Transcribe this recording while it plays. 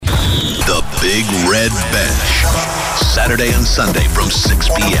Big Red Bench. Saturday and Sunday from 6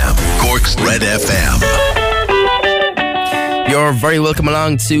 p.m. Cork's Red FM. You're very welcome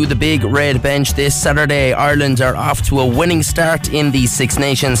along to the Big Red Bench. This Saturday, Ireland are off to a winning start in the Six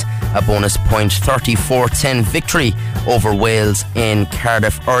Nations. A bonus point 34-10 victory over Wales in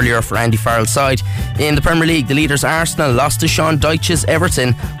Cardiff earlier for Andy Farrell's side. In the Premier League, the leaders Arsenal lost to Sean Dyche's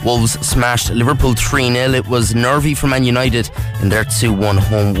Everton. Wolves smashed Liverpool 3-0. It was nervy for Man United in their 2-1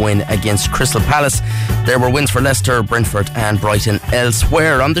 home win against Crystal Palace. There were wins for Leicester, Brentford and Brighton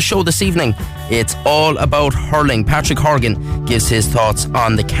elsewhere. On the show this evening, it's all about hurling. Patrick Horgan gives his thoughts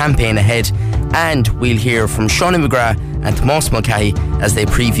on the campaign ahead, and we'll hear from Seanie McGrath and Tomas Mulcahy as they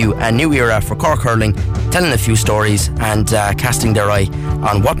preview a new era for Cork hurling, telling a few stories and casting their eye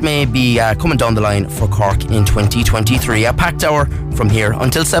on what may be coming down the line for Cork in 2023. A packed hour from here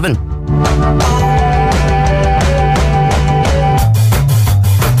until 7.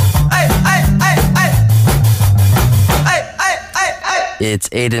 It's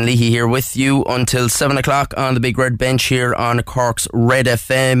Aidan Leahy here with you until 7 o'clock on the Big Red Bench here on Cork's Red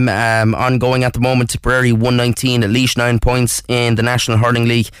FM. Ongoing at the moment, Tipperary 119, Laois 9 points in the National Hurling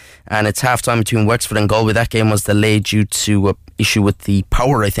League, and it's half time between Wexford and Galway. That game was delayed due to issue with the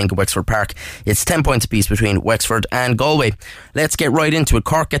power, I think, at Wexford Park. It's 10 points apiece between Wexford and Galway. Let's get right into it.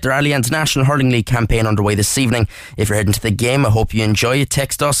 Cork get their Allianz National Hurling League campaign underway this evening. If you're heading to the game, I hope you enjoy it.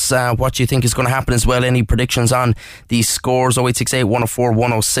 Text us what you think is going to happen as well. Any predictions on these scores? 0868 104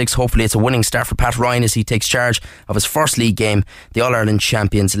 106. Hopefully it's a winning start for Pat Ryan as he takes charge of his first league game. The All-Ireland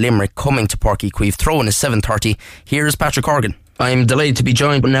champions Limerick coming to Páirc Uí Chaoimh. Throw-in is 7:30. Here's Patrick Horgan. I'm delighted to be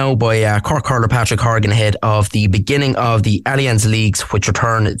joined now by Cork hurler Patrick Horgan ahead of the beginning of the Allianz Leagues, which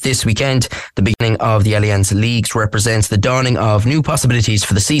return this weekend. The beginning of the Allianz Leagues represents the dawning of new possibilities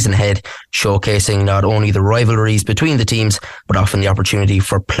for the season ahead, showcasing not only the rivalries between the teams, but often the opportunity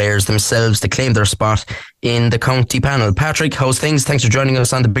for players themselves to claim their spot in the county panel. Patrick, how's things? Thanks for joining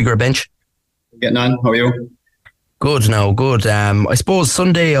us on the Bigger Bench. Getting on, how are you? Good now, good. I suppose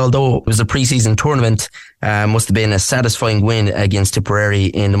Sunday, although it was a pre-season tournament, must have been a satisfying win against Tipperary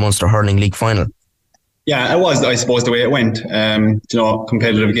in the Munster Hurling League final. Yeah, it was, I suppose, the way it went.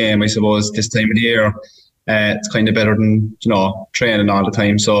 Competitive game, I suppose, this time of the year. It's kind of better than, training all the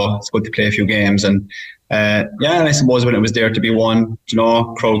time, so it's good to play a few games. And and I suppose when it was there to be won,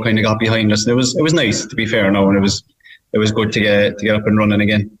 crowd kind of got behind us. And it was nice, to be fair now, and it was good to get up and running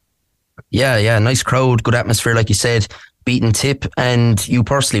again. Yeah, nice crowd, good atmosphere, like you said. Beating Tip, and you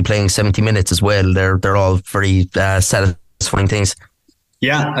personally playing 70 minutes as well. They're all very satisfying things.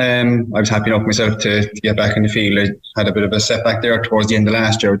 Yeah, I was happy enough myself to get back in the field. I had a bit of a setback there towards the end of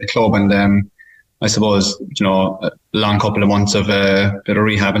last year with the club, and I suppose a long couple of months of a bit of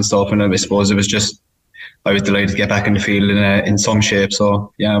rehab and stuff. And I suppose it was just, I was delighted to get back in the field in some shape.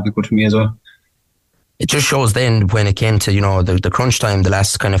 So yeah, it was good for me as well. It just shows then when it came to, the crunch time, the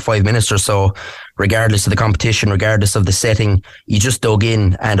last kind of 5 minutes or so, regardless of the competition, regardless of the setting, you just dug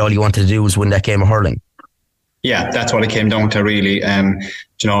in and all you wanted to do was win that game of hurling. Yeah, that's what it came down to really.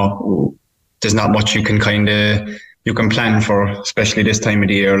 There's not much you can plan for, especially this time of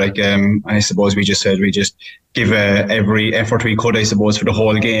the year. I suppose we just give every effort we could, I suppose, for the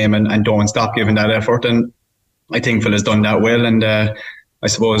whole game and don't stop giving that effort. And I think Phil has done that well. And I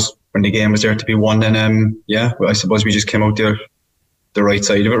suppose when the game was there to be won, then I suppose we just came out there the right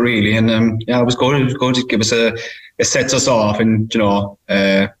side of it really, and it was good. It was good to give us it sets us off, and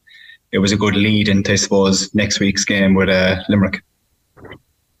it was a good lead into, I suppose, next week's game with Limerick.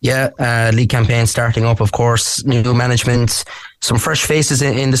 Yeah, league campaign starting up, of course, new management, some fresh faces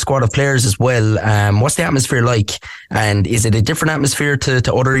in the squad of players as well. What's the atmosphere like, and is it a different atmosphere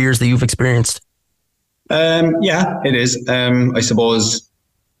to other years that you've experienced? Yeah, it is. I suppose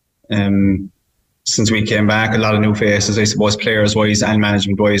since we came back, a lot of new faces, I suppose, players wise and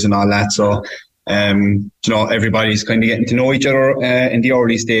management wise and all that. So, everybody's kind of getting to know each other in the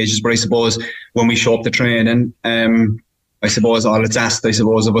early stages. But I suppose when we show up to training, I suppose all it's asked, I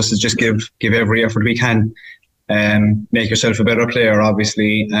suppose, of us is just give every effort we can, make yourself a better player,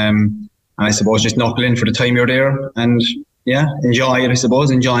 obviously. And I suppose just knuckle in for the time you're there and enjoy it. I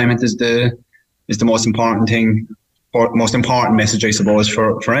suppose enjoyment is the most important thing, or most important message, I suppose,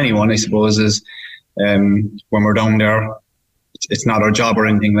 for anyone, I suppose, is when we're down there, it's not our job or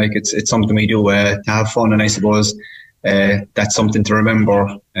anything. It's something we do to have fun, and I suppose that's something to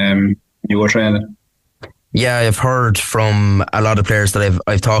remember you were training. Yeah, I've heard from a lot of players that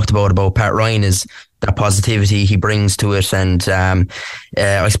I've talked about Pat Ryan is that positivity he brings to it, and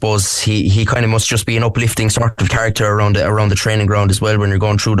I suppose he kind of must just be an uplifting sort of character around the training ground as well when you're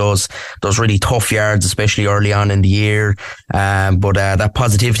going through those really tough yards, especially early on in the year. But that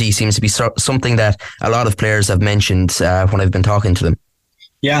positivity seems to be something that a lot of players have mentioned when I've been talking to them.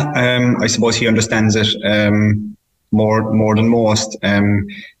 Yeah, I suppose he understands it more than most.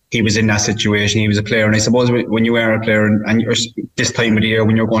 He was in that situation. He was a player, and I suppose when you are a player and you're this time of the year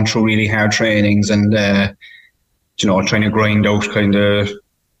when you're going through really hard trainings and trying to grind out kind of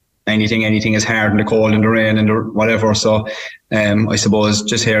anything is hard in the cold and the rain and whatever. So I suppose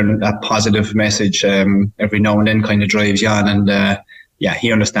just hearing that positive message every now and then kind of drives you on, and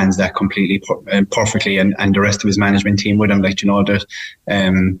he understands that completely perfectly, and the rest of his management team with him. That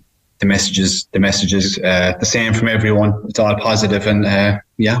the messages the same from everyone. It's all positive, and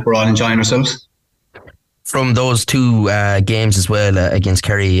we're all enjoying ourselves. From those two games as well against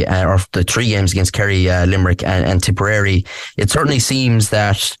Kerry, or the 3 games against Kerry, Limerick and Tipperary, it certainly seems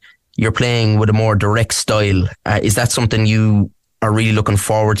that you're playing with a more direct style. Is that something you are really looking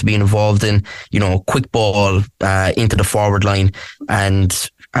forward to being involved in? Quick ball into the forward line,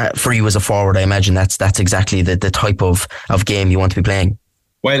 and for you as a forward, I imagine that's exactly the type of game you want to be playing.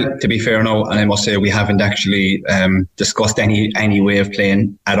 Well, to be fair now, and I must say we haven't actually discussed any way of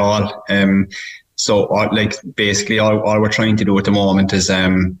playing at all. So basically all we're trying to do at the moment is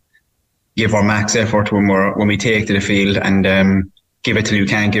give our max effort when we take to the field, and give it till you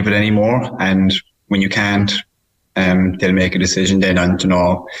can't give it anymore. And when you can't, they'll make a decision then on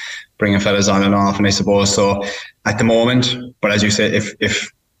bringing fellas on and off. And I suppose so at the moment. But as you say,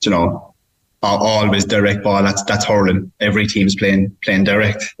 if always direct ball, that's hurling. Every team's playing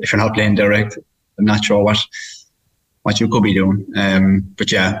direct. If you're not playing direct, I'm not sure what you could be doing.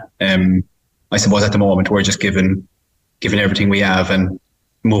 I suppose at the moment we're just giving everything we have and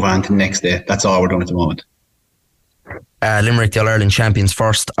move on to the next day. That's all we're doing at the moment. Limerick, the All-Ireland champions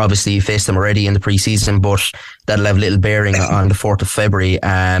first. Obviously you faced them already in the pre-season, but that'll have little bearing on the 4th of February.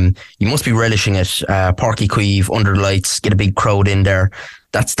 You must be relishing it. Páirc Uí Chaoimh under the lights, get a big crowd in there.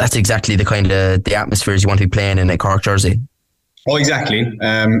 That's exactly the kind of the atmospheres you want to be playing in a Cork jersey. Oh, exactly.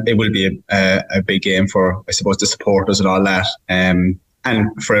 It will be a big game for, I suppose, the supporters and all that, and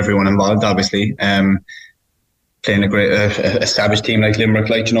for everyone involved, obviously. Playing a great established team like Limerick,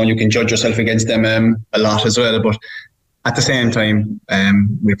 you can judge yourself against them a lot as well. But at the same time,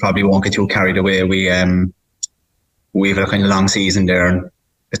 we probably won't get too carried away. We have a kind of long season there, and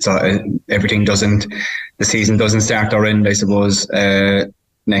it's the season doesn't start or end, I suppose,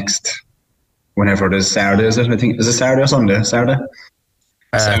 next, whenever it is Saturday, is it? I think, is it Saturday or Sunday? Saturday?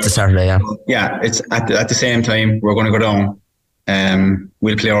 It's a Saturday, yeah. Yeah, it's at the same time, we're going to go down.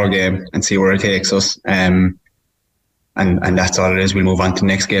 We'll play our game and see where it takes us. And that's all it is. We'll move on to the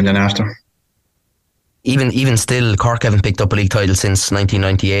next game then after. Even still, Cork haven't picked up a league title since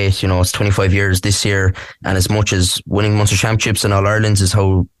 1998. It's 25 years this year, and as much as winning Munster Championships and All-Irelands is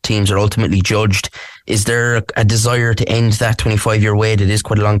how teams are ultimately judged, is there a desire to end that 25-year wait? It is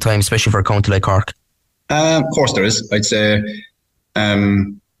quite a long time, especially for a county like Cork. Of course there is. I'd say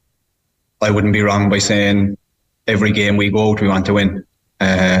I wouldn't be wrong by saying every game we go out we want to win,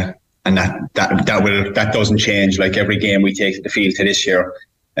 and that doesn't change. Like every game we take to the field to this year,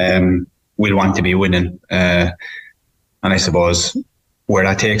 we'll want to be winning, and I suppose where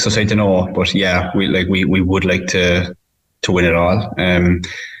that takes us, I don't know. But yeah, we would like to win it all.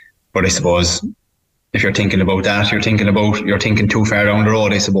 But I suppose if you're thinking about that, you're thinking too far down the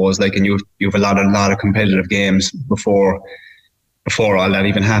road, I suppose. And you have a lot of competitive games before all that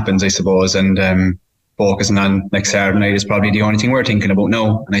even happens, I suppose. And focusing on next Saturday night is probably the only thing we're thinking about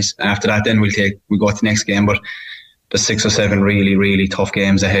now. And after that, then we go to the next game. But there's 6 or 7 really, really tough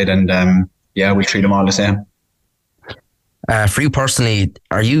games ahead, and we'll treat them all the same. For you personally,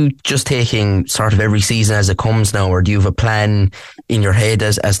 are you just taking sort of every season as it comes now, or do you have a plan in your head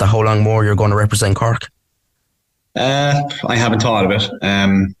as to how long more you're going to represent Cork? I haven't thought of it.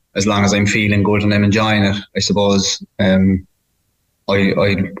 As long as I'm feeling good and I'm enjoying it, I suppose I'd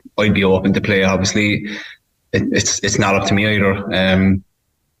be open to play. Obviously, it's not up to me either.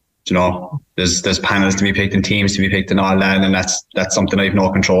 There's panels to be picked and teams to be picked and all that, and that's something I have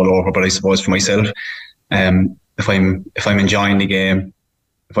no control over. But I suppose for myself, if I'm enjoying the game,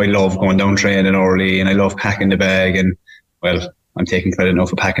 if I love going down training early and I love packing the bag, and well, I'm taking credit now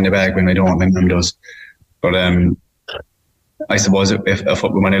for packing the bag when I don't, my mum does. But I suppose if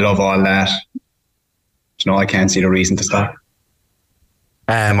when I love all that, I can't see the reason to stop.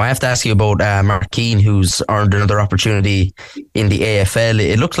 I have to ask you about Mark Keane, who's earned another opportunity in the AFL.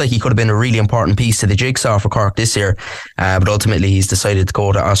 It looks like he could have been a really important piece to the jigsaw for Cork this year, but ultimately he's decided to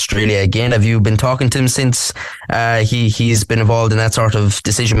go to Australia again. Have you been talking to him since he's been involved in that sort of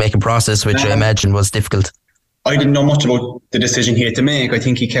decision-making process, which I imagine was difficult? I didn't know much about the decision he had to make. I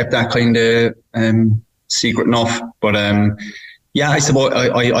think he kept that kind of secret enough, but yeah, I suppose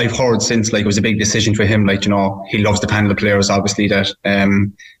I've heard since, like, it was a big decision for him. Like, you know, he loves the panel of players, obviously, that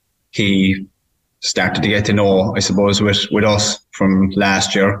he started to get to know, I suppose, with us from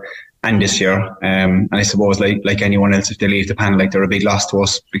last year and this year. And I suppose, like anyone else, if they leave the panel, like, they're a big loss to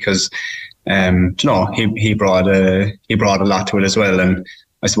us because, you know, he brought a lot to it as well. And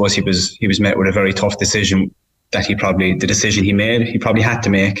I suppose he was met with a very tough decision that the decision he made, he probably had to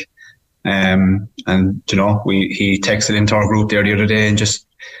make. And you know, he texted into our group there the other day and just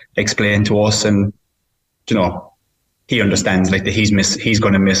explained to us, and you know, he understands, like, that he's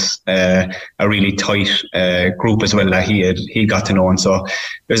going to miss a really tight group as well that he got to know. And so it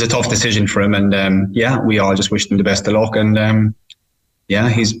was a tough decision for him, and yeah, we all just wished him the best of luck. And yeah,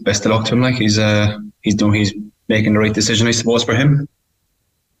 he's best of luck to him. Like, he's making the right decision, I suppose, for him.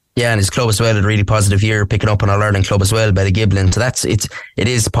 Yeah, and his club as well had a really positive year, picking up an All-Ireland club as well, Ballygiblin. So it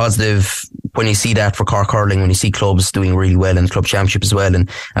is positive when you see that for Cork hurling, when you see clubs doing really well in the club championship as well, and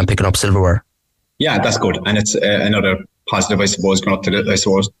picking up silverware. Yeah, that's good, and it's another positive, I suppose, going up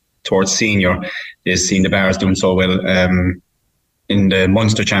to towards senior, is seeing the Bears doing so well in the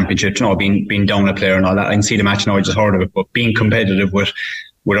Munster Championship. You know, being down a player and all that. I didn't see the match now, I just heard of it, but being competitive with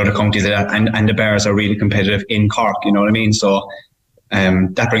other counties like that, and the Bears are really competitive in Cork. You know what I mean? So.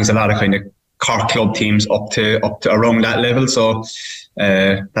 That brings a lot of kind of Cork club teams up to around that level. So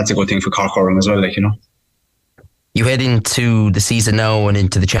that's a good thing for Cork hurling as well, like, you know. You head into the season now and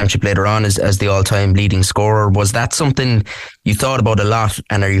into the championship later on as the all-time leading scorer. Was that something you thought about a lot,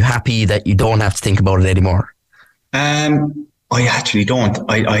 and are you happy that you don't have to think about it anymore? I actually don't.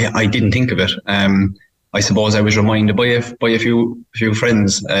 I didn't think of it. I suppose I was reminded by a few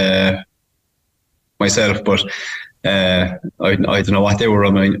friends myself, but I don't know what they were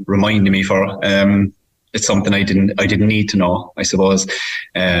reminding me for. It's something I didn't need to know, I suppose.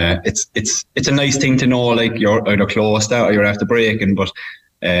 It's a nice thing to know, like, you're either close to or you're after breaking, but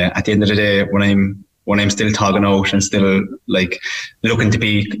at the end of the day, when I'm still togging out and still, like, looking to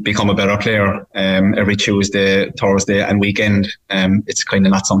become a better player every Tuesday, Thursday and weekend, it's kind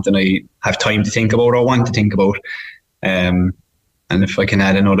of not something I have time to think about or want to think about. And if I can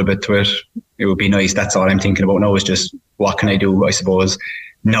add another bit to it, it would be nice. That's all I'm thinking about now, is just what can I do, I suppose,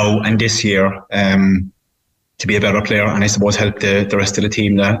 now and this year to be a better player, and I suppose help the rest of the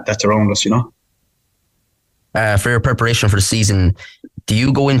team that's around us, you know. For your preparation for the season, do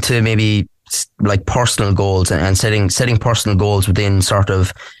you go into maybe like personal goals and setting personal goals within sort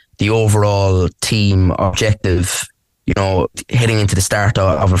of the overall team objective, you know, heading into the start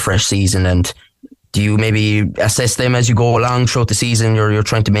of a fresh season? And do you maybe assess them as you go along throughout the season? You're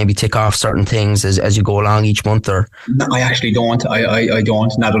trying to maybe tick off certain things as you go along each month, or? No, I actually don't. I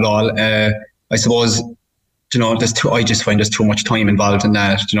don't, not at all. I suppose, you know, I just find there's too much time involved in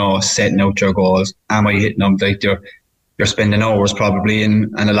that, you know, setting out your goals. Am I hitting them? Like, you're spending hours probably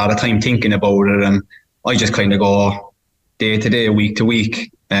and a lot of time thinking about it. And I just kind of go day to day, week to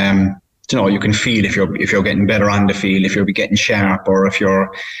week. You know, you can feel if you're getting better on the field, if you're getting sharp, or if you're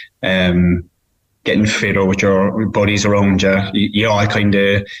getting fitter with your buddies around you. You all kind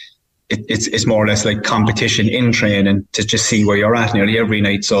of, it's more or less like competition in training to just see where you're at nearly every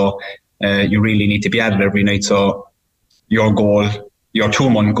night. So you really need to be at it every night. So your goal, your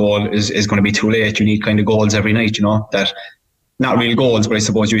 2-month goal is going to be too late. You need kind of goals every night, you know, that not real goals, but I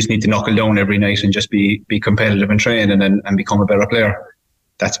suppose you just need to knuckle down every night and just be competitive in training and become a better player.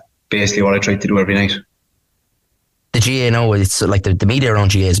 That's basically what I try to do every night. The GA now, it's like the media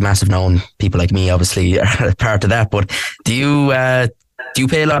around GA is massive now, and people like me obviously are part of that. But do you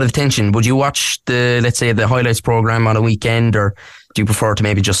pay a lot of attention? Would you watch let's say the highlights program on a weekend, or do you prefer to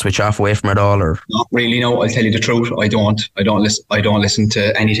maybe just switch off away from it all? Or not really. No, I'll tell you the truth. I don't listen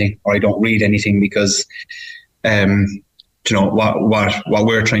to anything, or I don't read anything, because you know what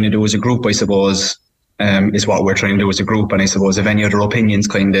we're trying to do as a group, I suppose, is what we're trying to do as a group. And I suppose if any other opinions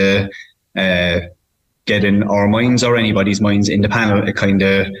kind of get in our minds or anybody's minds in the panel, it kind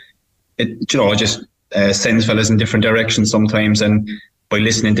of, you know, just sends fellas in different directions sometimes. And by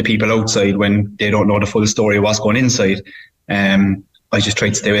listening to people outside when they don't know the full story of what's going inside, I just try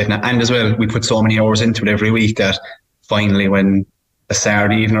to stay away from it. And as well, we put so many hours into it every week that finally, when a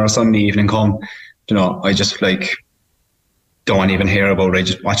Saturday evening or a Sunday evening come, you know, I just like don't even hear about it. I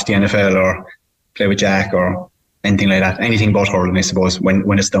just watch the NFL or play with Jack or anything like that. Anything but hurling, I suppose, when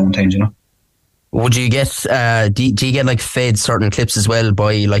it's downtime, you know. Would you get, do you get like fed certain clips as well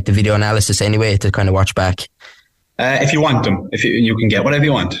by like the video analysis anyway to kind of watch back? If you want them, you can get whatever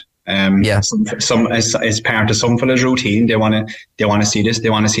you want. Some as part of some fellas' routine, they want to see this, they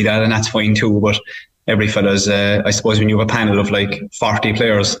want to see that, and that's fine too. But every fella's, I suppose, when you have a panel of like 40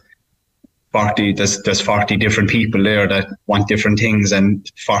 players, there's 40 different people there that want different things, and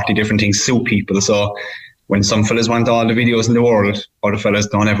 40 different things suit people. So when some fellas want all the videos in the world, other fellas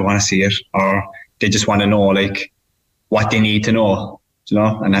don't ever want to see it, or they just want to know like what they need to know, you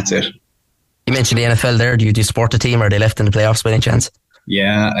know, and that's it. You mentioned the NFL there. Do you support the team, or are they left in the playoffs by any chance?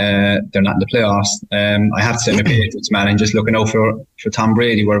 Yeah, they're not in the playoffs. I have to say my Patriots man, and just looking out for Tom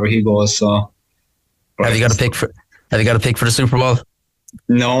Brady wherever he goes. So, have you got a pick for the Super Bowl?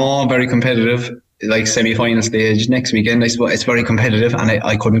 No, very competitive. Like semi-final stage next weekend. I suppose it's very competitive, and I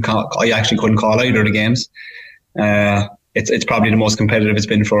actually couldn't call either of the games. It's probably the most competitive it's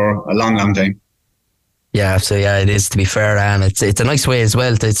been for a long, long time. Yeah, so yeah, it is, to be fair, and it's a nice way as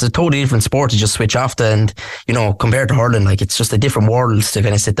well. It's a totally different sport to just switch off to, and you know, compared to hurling, like it's just a different world to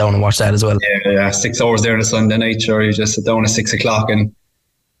kind of sit down and watch that as well. Yeah, 6 hours there on a Sunday night, sure, you just sit down at 6 o'clock, and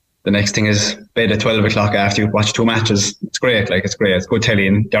the next thing is bed at 12 o'clock after you watch 2 matches. It's great, like it's great. It's good telly,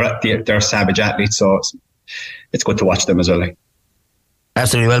 and they're savage athletes, so it's good to watch them as well. Like.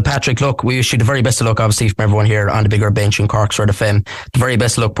 Absolutely. Well, Patrick, look, we wish you the very best of luck, obviously, from everyone here on the Big Red Bench in Cork's Red FM. The very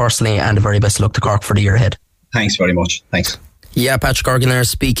best of luck personally, and the very best of luck to Cork for the year ahead. Thanks very much. Thanks. Yeah, Patrick Horgan there,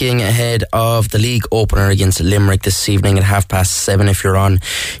 speaking ahead of the league opener against Limerick this evening at 7:30. If you're on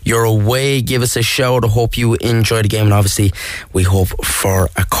your way, give us a shout. I hope you enjoy the game, and obviously we hope for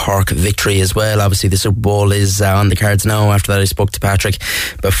a Cork victory as well. Obviously the Super Bowl is on the cards now. After that, I spoke to Patrick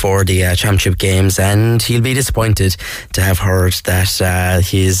before the championship games, and he'll be disappointed to have heard that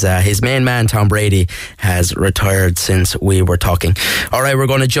his main man Tom Brady has retired since we were talking. Alright, we're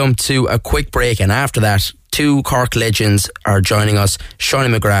going to jump to a quick break, and after that, 2 Cork legends are joining us, Seanie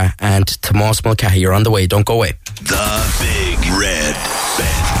McGrath and Tomas Mulcahy. You're on the way, don't go away. The Big Red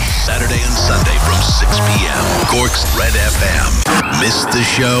Bench, Saturday and Sunday from 6 p.m. Cork's Red FM. Missed the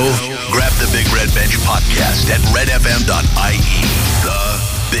show? Grab the Big Red Bench podcast at redfm.ie. The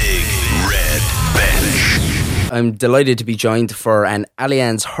Big Red Bench. I'm delighted to be joined for an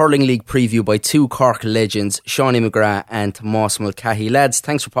Allianz Hurling League preview by 2 Cork legends, Seanie McGrath and Tomas Mulcahy. Lads,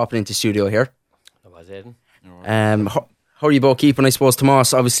 thanks for popping into the studio here. No worries, Aidan. How are you both keeping? I suppose,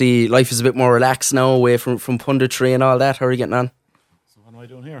 Tomas, obviously life is a bit more relaxed now, away from punditry and all that. How are you getting on? So what am I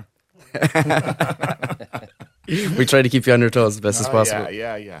doing here? We try to keep you on your toes as best as possible.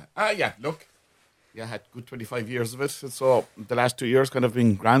 Look, I had good 25 years of it. So the last 2 years kind of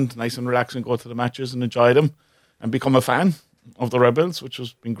been grand, nice and relaxing, go to the matches and enjoy them, and become a fan of the Rebels, which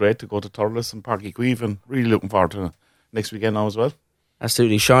has been great to go to Thurles and Páirc Uí Chaoimh, and really looking forward to next weekend now as well.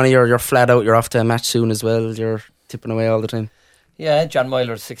 Absolutely. Seanie, you're flat out. You're off to a match soon as well. You're tipping away all the time. Yeah, John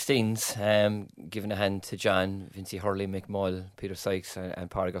Myler's 16s, giving a hand to John, Vincey Hurley, Mick Mull, Peter Sykes and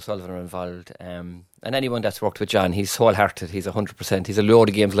Pádraig O'Sullivan are involved. And anyone that's worked with John, he's wholehearted, he's 100%. He's a load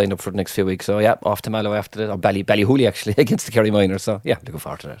of games lined up for the next few weeks. So yeah, off to Mallow after that, or Ballyhooly actually, against the Kerry Miners. So yeah, looking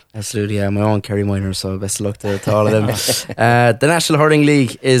forward to that. Absolutely, yeah, my own Kerry Miners, so best of luck to all of them. The National Hurling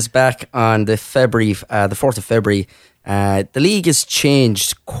League is back on the 4th of February. The league has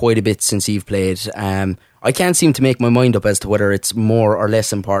changed quite a bit since you've played. I can't seem to make my mind up as to whether it's more or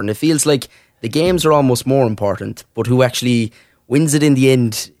less important. It feels like the games are almost more important, but who actually wins it in the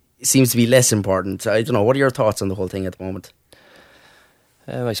end seems to be less important. I don't know, what are your thoughts on the whole thing at the moment?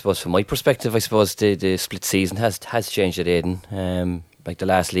 I suppose from my perspective, the split season has changed it, Aidan. Like the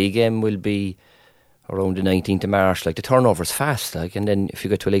last league game will be around the 19th of March. Like the turnover's fast, like, and then if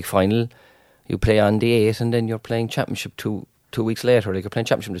you get to a league final, you play on the 8th, and then you're playing championship two weeks later. Like you're playing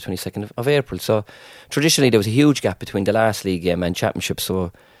championship on the 22nd of April. So traditionally there was a huge gap between the last league game and championship.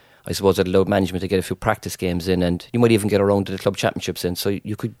 So I suppose it allowed management to get a few practice games in, and you might even get around to the club championships in, so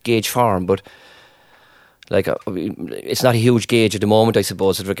you could gauge form. But like it's not a huge gauge at the moment, I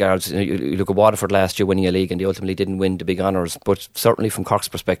suppose, as regards, you look at Waterford last year winning a league, and they ultimately didn't win the big honours. But certainly from Cork's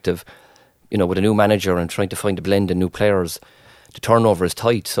perspective, with a new manager and trying to find a blend and new players, the turnover is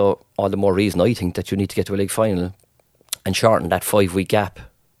tight. So all the more reason, I think, that you need to get to a league final and shorten that 5-week gap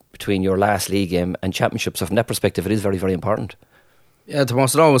between your last league game and championship. So from that perspective, it is very, very important. Yeah,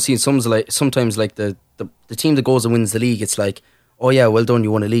 Tomas, it always seems sometimes like the team that goes and wins the league, it's like, oh yeah, well done,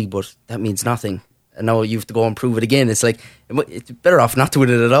 you won a league, but that means nothing. And now you have to go and prove it again. It's like, it's better off not to win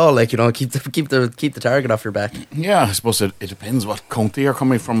it at all. Like, keep the target off your back. Yeah, I suppose it depends what county you're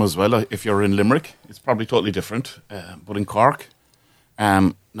coming from as well. If you're in Limerick, it's probably totally different. But in Cork,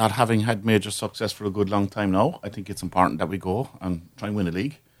 Not having had major success for a good long time now, I think it's important that we go and try and win a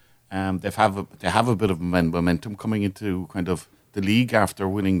league. They have a bit of momentum coming into kind of the league after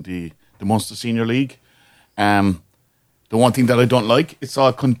winning the Munster Senior League. The one thing that I don't like, it's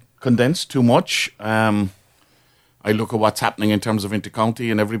all condensed too much. I look at what's happening in terms of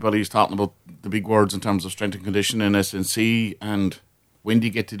intercounty, and everybody's talking about the big words in terms of strength and conditioning, SNC, and when do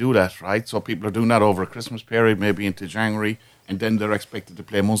you get to do that, right? So people are doing that over a Christmas period, maybe into January, and then they're expected to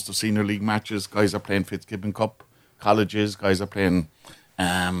play Munster Senior League matches. Guys are playing Fitzgibbon Cup colleges, guys are playing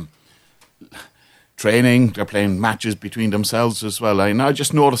training, they're playing matches between themselves as well. And I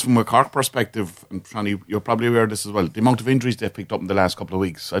just noticed from a Cork perspective, and Franny, you're probably aware of this as well, the amount of injuries they've picked up in the last couple of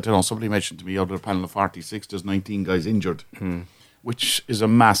weeks. I don't know, somebody mentioned to me out of a panel of 46, there's 19 guys injured, which is a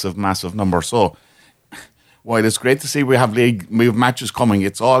massive, massive number. So while it's great to see we have matches coming,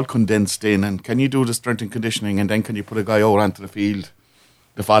 it's all condensed in. And can you do the strength and conditioning, and then can you put a guy out onto the field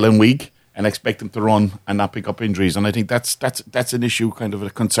the following week and expect him to run and not pick up injuries? And I think that's an issue, kind of a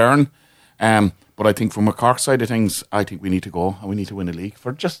concern. But I think from a Cork side of things, I think we need to go and we need to win a league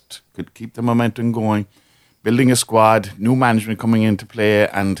for just could keep the momentum going, building a squad, new management coming into play,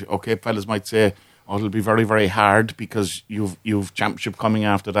 and okay, fellas might say, oh, it'll be very, very hard because you've championship coming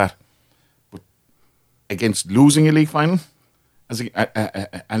after that. But against losing a league final,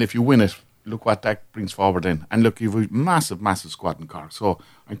 and if you win it, look what that brings forward then. And look, you've a massive, massive squad in Cork. So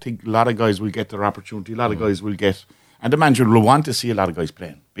I think a lot of guys will get their opportunity, a lot of guys will get, and the manager will want to see a lot of guys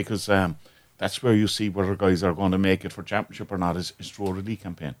playing because that's where you see whether guys are going to make it for championship or not is through the league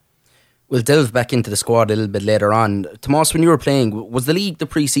campaign. We'll delve back into the squad a little bit later on. Tomas, when you were playing, was the league the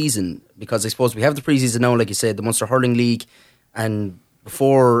pre-season? Because I suppose we have the pre-season now, like you said, the Munster Hurling League, and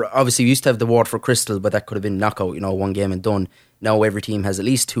before, obviously we used to have the Waterford Crystal, but that could have been knockout, one game and done. Now every team has at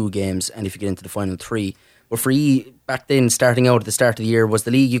least 2 games, and if you get into the final 3. But for you, back then, starting out at the start of the year, was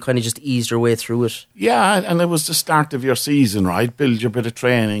the league, you kind of just eased your way through it? Yeah, and it was the start of your season, right? Build your bit of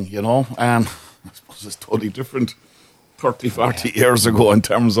training, I suppose it's totally different 30, 40 years ago in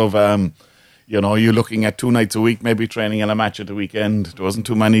terms of, you're looking at 2 nights a week, maybe training and a match at the weekend. There wasn't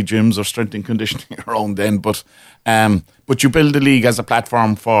too many gyms or strength and conditioning around then, but you build the league as a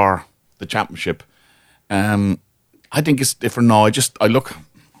platform for the championship. I think it's different now. I look,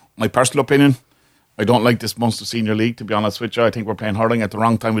 my personal opinion, I don't like this Munster Senior League, to be honest with you. I think we're playing hurling at the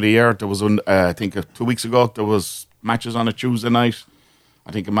wrong time of the year. There was, I think 2 weeks ago, there was matches on a Tuesday night.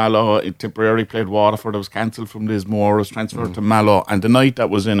 I think Mallow in Tipperary played Waterford. It was cancelled from Lismore. It was transferred to Mallow. And the night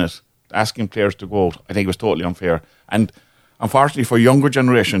that was in it, asking players to go out, I think it was totally unfair. And unfortunately for younger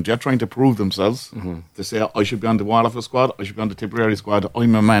generation, they're trying to prove themselves. They say, I should be on the Waterford squad, I should be on the Tipperary squad,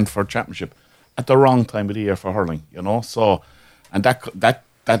 I'm a man for championship. At the wrong time of the year for hurling, So, and that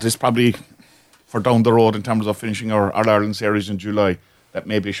is probably for down the road in terms of finishing our Ireland series in July, that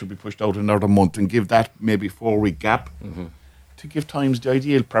maybe it should be pushed out another month and give that maybe 4-week gap to give times the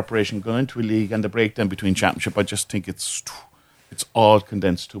ideal preparation going into a league and the breakdown between championship. I just think it's all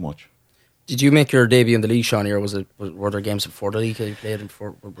condensed too much. Did you make your debut in the league, Seanie, or were there games before the league that you played in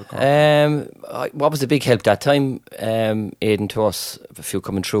before? What was the big help that time, Aidan, to us, a few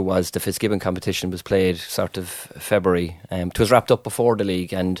coming through, was the Fitzgibbon competition was played sort of February. It was wrapped up before the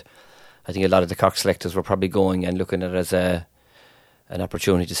league, and I think a lot of the Cork selectors were probably going and looking at it as an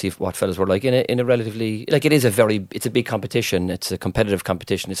opportunity to see what fellas were like in a relatively, like it's a big competition. It's a competitive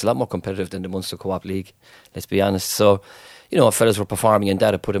competition. It's a lot more competitive than the Munster Co-op League, let's be honest. So, if fellas were performing in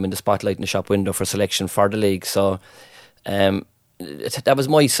that, it put them in the spotlight in the shop window for selection for the league. So that was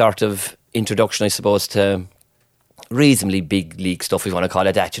my sort of introduction, I suppose, to reasonably big league stuff, if you want to call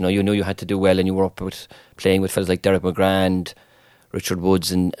it that. You knew you had to do well, and you were up with playing with fellas like Derek McGrath, Richard Woods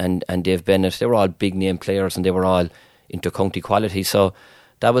and Dave Bennett. They were all big name players, and they were all inter-county quality. So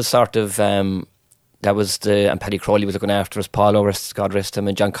that was sort of and Paddy Crowley was looking after us, Paul O'Rest, God rest him,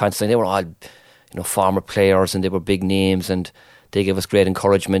 and John Constantine. They were all former players, and they were big names, and they gave us great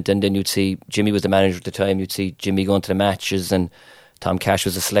encouragement. And then you'd see Jimmy was the manager at the time. You'd see Jimmy going to the matches, and Tom Cash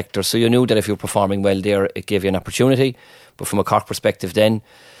was a selector. So you knew that if you were performing well there, it gave you an opportunity. But from a Cork perspective then,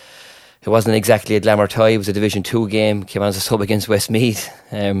 it wasn't exactly a glamour tie. It was a Division 2 game. Came on as a sub against Westmeath.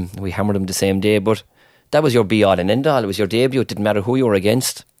 We hammered them the same day, but that was your be-all and end-all. It was your debut. It didn't matter who you were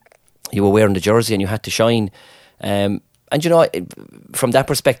against. You were wearing the jersey and you had to shine. And from that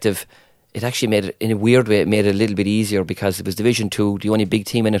perspective, it actually made it, in a weird way, it made it a little bit easier because it was Division 2. The only big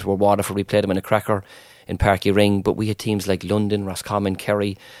team in it were Waterford. We played them in a cracker in Parky Ring, but we had teams like London, Roscommon,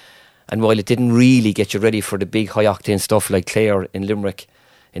 Kerry. And while it didn't really get you ready for the big high-octane stuff like Clare in Limerick,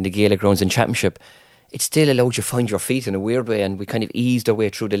 in the Gaelic grounds in Championship, it still allowed you to find your feet in a weird way, and we kind of eased our way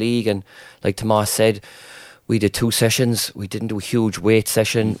through the league. And like Tomas said, We did 2 sessions. We didn't do a huge weight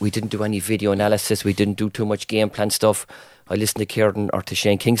session. We didn't do any video analysis. We didn't do too much game plan stuff. I listened to Kieran or to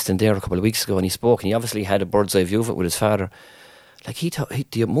Shane Kingston there a couple of weeks ago, and he spoke, and he obviously had a bird's eye view of it with his father. Like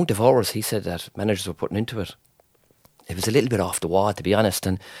the amount of hours he said that managers were putting into it, it was a little bit off the wall, to be honest.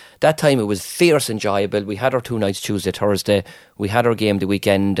 And that time it was fierce enjoyable. We had our 2 nights, Tuesday, Thursday. We had our game the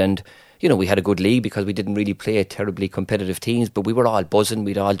weekend, and we had a good league because we didn't really play terribly competitive teams, but we were all buzzing.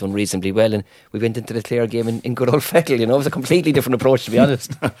 We'd all done reasonably well, and we went into the Clare game in good old Feckle. It was a completely different approach, to be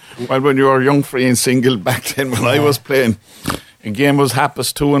honest. Well, when you were young, free and single back then, when I was playing, a game was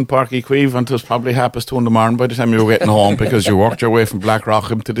 2:30 in Páirc Uí Chaoimh, and it was probably 2:30 in the morning by the time you were getting home, because you worked your way from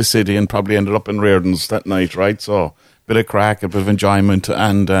Blackrock into the city and probably ended up in Reardon's that night, right? So a bit of crack, a bit of enjoyment,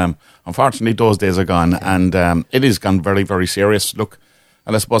 and unfortunately those days are gone, and it is gone very, very serious. Look,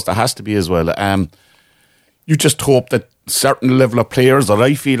 and I suppose there has to be as well. You just hope that certain level of players that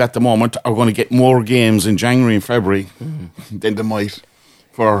I feel at the moment are going to get more games in January and February than they might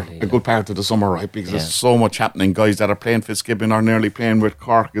for a good part of the summer, right? Because there's so much happening. Guys that are playing Fitzgibbon are nearly playing with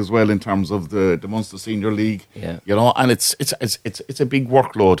Cork as well in terms of the Munster Senior League. Yeah. And it's a big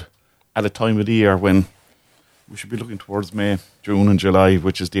workload at a time of the year when we should be looking towards May, June and July,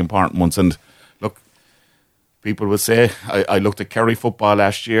 which is the important months. And look, people would say, I looked at Kerry football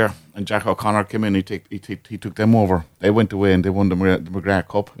last year, and Jack O'Connor came in, he took them over. They went away and they won the McGrath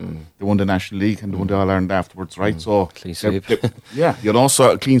Cup, they won the National League, and they won the All-Ireland afterwards, right? So clean sweep.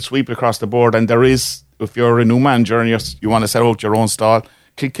 So a clean sweep across the board. And there is, if you're a new manager and you want to set out your own stall,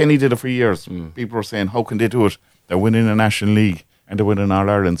 Kilkenny did it for years. People were saying, how can they do it? They're winning a National League and they're winning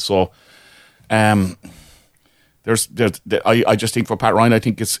All-Ireland. So I just think for Pat Ryan, I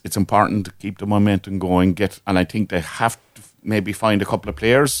think it's important to keep the momentum going. And I think they have to maybe find a couple of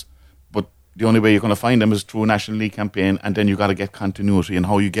players, but the only way you're going to find them is through a National League campaign, and then you got to get continuity, and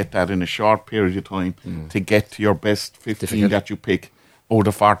how you get that in a short period of time to get to your best 15 that you pick out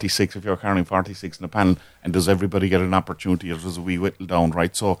of 46 if you're carrying 46 in the panel, and does everybody get an opportunity, or does a wee whittle down,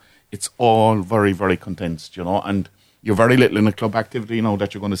 right? So it's all very, very condensed, and you're very little in a club activity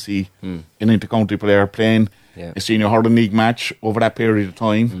that you're going to see an inter-county player playing a senior hurling league match over that period of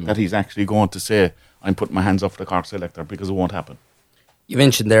time that he's actually going to say, I'm putting my hands off the Cork selector, because it won't happen. You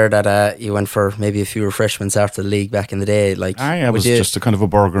mentioned there that you went for maybe a few refreshments after the league back in the day. Like, it was just a kind of a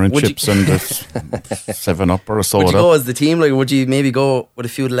burger and chips and a 7-Up or a soda. Would you go as the team? Like, would you maybe go with a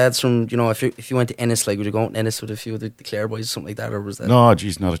few of the lads from, if you went to Ennis, like, would you go out to Ennis with a few of the Clare boys or something like that, or was that? No,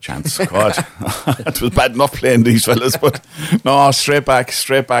 geez, not a chance. God, it was bad enough playing these fellas, but no, straight back,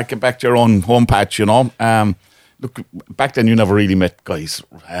 get back to your own home patch. Look, back then you never really met guys.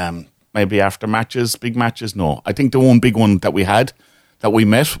 Maybe after matches, big matches. No, I think the one big one that we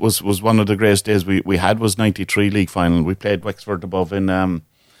met was one of the greatest days we had was 93 league final. We played Wexford above in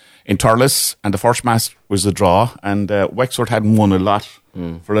Thurles, and the first match was a draw, and Wexford hadn't won a lot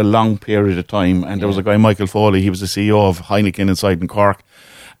for a long period of time, and there was a guy, Michael Foley, he was the CEO of Heineken inside in Cork,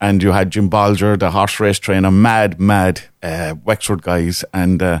 and you had Jim Bolger, the horse race trainer, mad Wexford guys,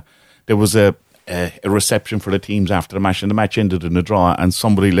 and there was a reception for the teams after the match, and the match ended in a draw, and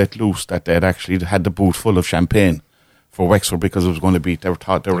somebody let loose that they had actually had the boot full of champagne for Wexford, because it was going to beat, they were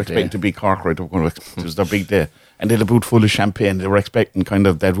expecting to beat Cork, right? It was their big day, and they had a boot full of champagne. They were expecting kind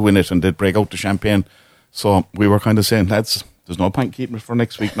of they'd win it and they'd break out the champagne. So we were kind of saying, lads, there's no point keeping it for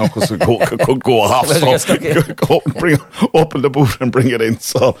next week now, because it could go off. So go open the boot and bring it in.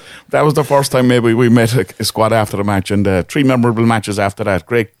 So that was the first time maybe we met a squad after the match, and 3 memorable matches after that.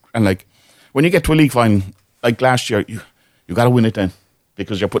 Great. And like, when you get to a league final, like last year, you got to win it then,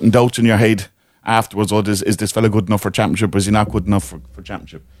 because you're putting doubts in your head afterwards. Is this fella good enough for championship, or is he not good enough for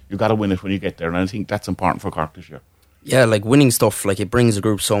championship? You got to win it when you get there, and I think that's important for Cork this year. Yeah, like winning stuff, like it brings the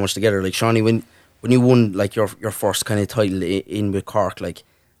group so much together. Like Seanie, when you won like your first kind of title in with Cork, like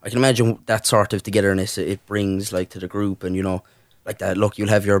I can imagine that sort of togetherness it brings like to the group, and like that. Look, you'll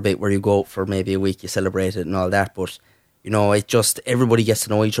have your bit where you go out for maybe a week, you celebrate it and all that, but it just, everybody gets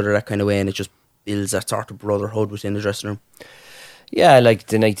to know each other that kind of way, and it just builds that sort of brotherhood within the dressing room. Yeah, like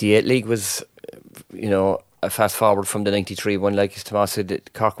the 98 league was, a fast forward from the 93 one. Like Tomas said,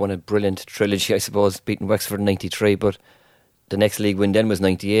 Cork won a brilliant trilogy, I suppose, beating Wexford in 93, but the next league win then was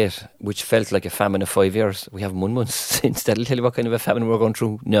 98, which felt like a famine of 5 years. We haven't won one since. That'll tell you what kind of a famine we're going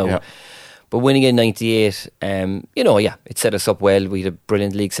through now. Yeah. But winning in 98, it set us up well. We had a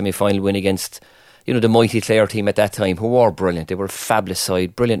brilliant league semi-final win against, the mighty Clare team at that time, who were brilliant. They were a fabulous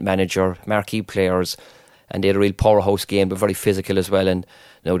side, brilliant manager, marquee players, and they had a real powerhouse game, but very physical as well. And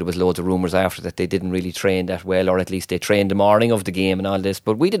there was loads of rumours after that they didn't really train that well, or at least they trained the morning of the game and all this.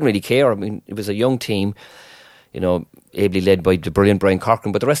 But we didn't really care. I mean, it was a young team, ably led by the brilliant Brian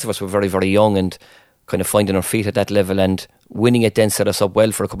Corcoran, but the rest of us were very, very young, and kind of finding our feet at that level, and winning it then set us up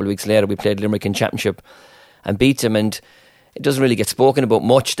well for a couple of weeks later. We played Limerick in Championship and beat them, and it doesn't really get spoken about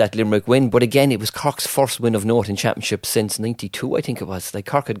much, that Limerick win, but again, it was Cork's first win of note in Championship since 92, I think it was. Like,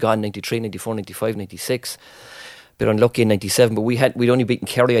 Cork had gone 93, 94, 95, 96, bit unlucky in 97, but we'd only beaten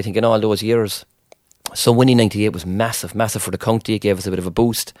Kerry, I think, in all those years. So winning 98 was massive for the county. It gave us a bit of a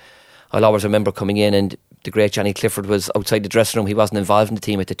boost. I'll always remember coming in, and the great Johnny Clifford was outside the dressing room. He wasn't involved in the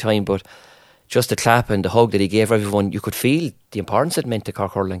team at the time, but just the clap and the hug that he gave everyone, you could feel the importance it meant to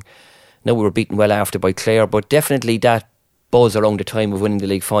Cork hurling. Now, we were beaten well after by Clare, but definitely that buzz around the time of winning the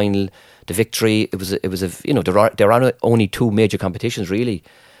league final, the victory, it was there are only two major competitions really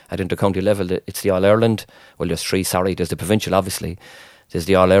at inter-county level. It's the All-Ireland, well, there's three, there's the provincial, obviously, there's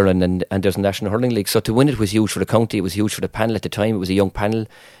the All-Ireland, and there's the National Hurling League. So to win it was huge for the county, it was huge for the panel at the time. It was a young panel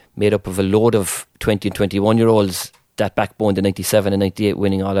made up of a load of 20 and 21 year olds, that backbone, the 97 and 98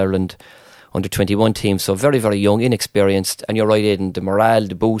 winning All-Ireland under 21 team. So very, very young, inexperienced, and you're right, Aidan, the morale,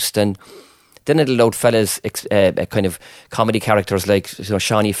 the boost, and then it allowed fellas, kind of comedy characters like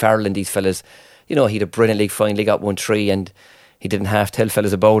Seanie Farrell and these fellas. He had a brilliant league final, he got 1-3, and he didn't have to tell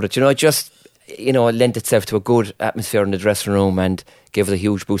fellas about it. It just it lent itself to a good atmosphere in the dressing room and gave us a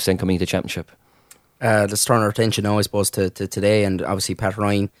huge boost then coming into the Championship. Let's turn our attention now, I suppose, to today, and obviously Pat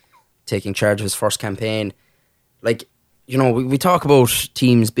Ryan taking charge of his first campaign. Like, we talk about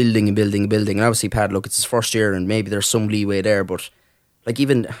teams building, and obviously Pat, look, it's his first year and maybe there's some leeway there, but like,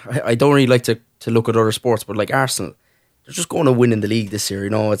 even I don't really like to look at other sports, but like Arsenal, they're just going to win in the league this year.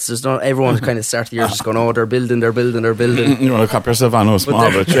 It's just not everyone's kind of start the year just going, they're building. You want to compare yourself on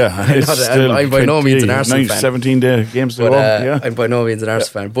small, but yeah, I'm by no means an Arsenal fan. 17 games to go. Yeah. I'm by no means an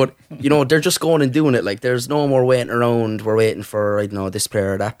Arsenal fan, but they're just going and doing it. Like, there's no more waiting around. We're waiting for this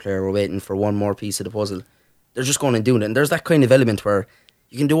player or that player. We're waiting for one more piece of the puzzle. They're just going and doing it, and there's that kind of element where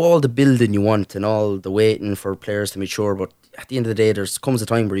you can do all the building you want and all the waiting for players to mature, but at the end of the day, there comes a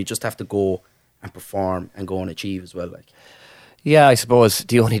time where you just have to go and perform and go and achieve as well. Like, yeah, I suppose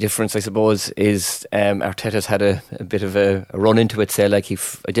the only difference, is Arteta's had a bit of a run into it. Say, like,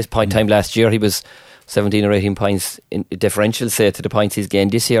 at this point in time last year, he was 17 or 18 points in differential, say, to the points he's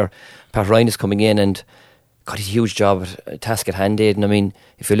gained this year. Pat Ryan is coming in and got a huge job, a task at hand, Aidan. I mean,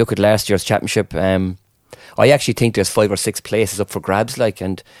 if you look at last year's Championship, I actually think there's 5 or 6 places up for grabs, like,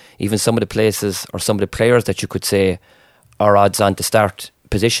 and even some of the places or some of the players that you could say are odds on to start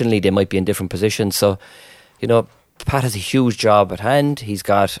positionally, they might be in different positions. So, Pat has a huge job at hand. He's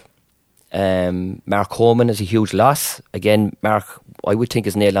got Mark Coleman as a huge loss. Again, Mark, I would think,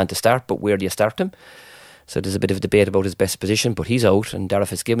 is nailed on to start, but where do you start him? So there's a bit of a debate about his best position, but he's out, and Darragh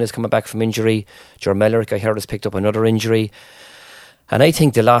Fitzgibbon is coming back from injury. Ger Mellerick, I heard, has picked up another injury. And I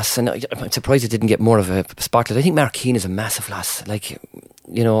think the loss, and I'm surprised it didn't get more of a spotlight, I think Mark Keane is a massive loss. Like,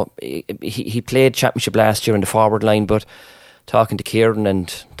 he played Championship last year in the forward line, but talking to Kieran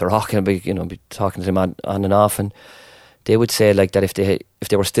and the Rock, and be talking to him on and off, and they would say like that if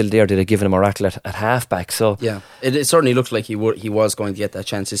they were still there, they'd have given him a rattle at half-back. So yeah, it certainly looked like he was going to get that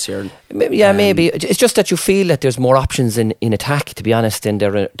chance this year. Maybe it's just that you feel that there's more options in attack, to be honest, than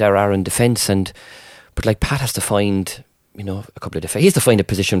there are in defence. But like, Pat has to find a couple of defence. He has to find a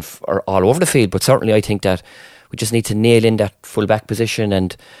position all over the field. But certainly, I think that we just need to nail in that full-back position.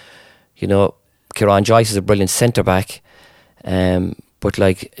 And Kieran Joyce is a brilliant centre back. But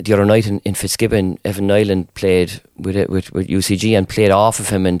like the other night in Fitzgibbon, Evan Nyland played with UCG and played off of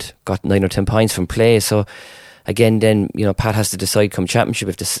him and got 9 or 10 points from play. So again, then Pat has to decide come Championship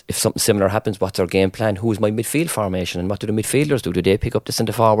if something similar happens, what's our game plan? Who's my midfield formation, and what do the midfielders do? Do they pick up the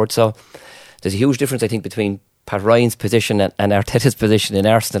centre forward? So there's a huge difference, I think, between Pat Ryan's position and Arteta's position in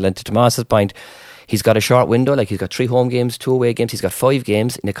Arsenal. And to Tomas's point, he's got a short window. Like, he's got 3 home games, 2 away games. He's got 5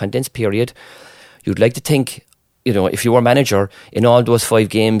 games in a condensed period. You'd like to think, if you were manager, in all those 5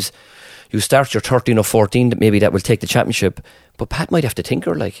 games, you start your 13 or 14, maybe that will take the Championship. But Pat might have to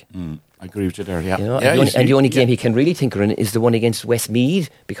tinker, like. I agree with you there, yeah. And the only game he can really tinker in is the one against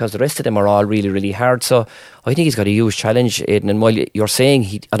Westmeath, because the rest of them are all really, really hard. So I think he's got a huge challenge, Aidan. And while you're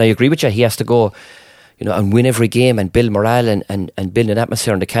saying, and I agree with you, he has to go, and win every game and build morale and build an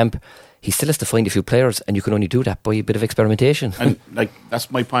atmosphere in the camp, he still has to find a few players, and you can only do that by a bit of experimentation. And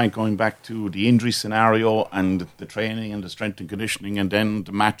that's my point, going back to the injury scenario and the training and the strength and conditioning, and then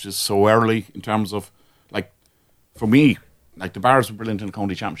the matches so early in terms of, like, for me, like, the Bars were brilliant in the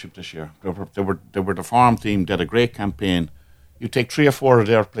County Championship this year. They were the farm team. They had a great campaign. You take 3 or 4 of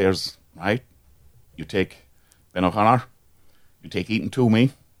their players, right? You take Ben O'Connor, you take Ethan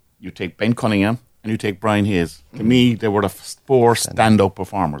Toomey, you take Ben Cunningham, and you take Brian Hayes. To me, they were the 4 standout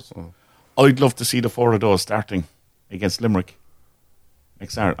performers. I'd love to see the 4 of those starting against Limerick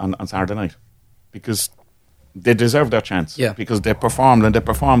on Saturday night. because they deserve their chance. Yeah. Because they performed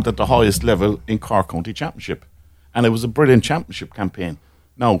at the highest level in Cork County Championship. And it was a brilliant championship campaign.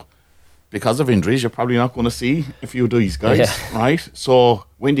 Now, because of injuries, you're probably not going to see a few of these guys, right? So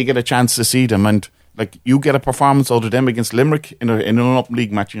when do you get a chance to see them, and like you get a performance out of them against Limerick in an open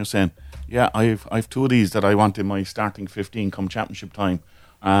league match, and you're saying, yeah, I've two of these that I want in my starting 15 come championship time.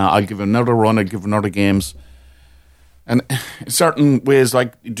 I'll give another run, I'll give another games. And in certain ways,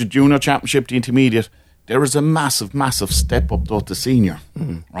 like the junior championship, the intermediate, there is a massive, massive step up though to senior,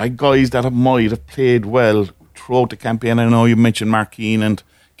 right? Guys that might have played well throughout the campaign. I know you mentioned Mark Keane and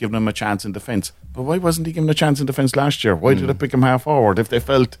giving him a chance in defence. But why wasn't he given a chance in defence last year? Why did they pick him half forward? If they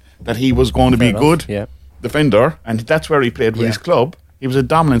felt that he was going to be a good defender, and that's where he played with his club, he was a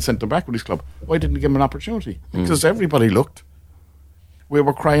dominant centre-back with his club, why didn't he give him an opportunity? Because everybody looked. We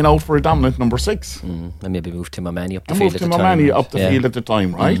were crying out for a dominant number 6. And maybe moved Tim O'Mahony up the field at the time. Field at the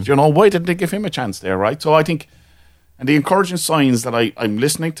time, right? You know, why didn't they give him a chance there, right? So I think, and the encouraging signs that I'm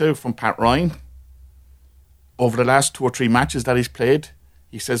listening to from Pat Ryan over the last 2 or 3 matches that he's played,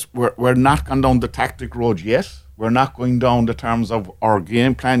 he says, we're not gone down the tactic road yet. We're not going down the terms of our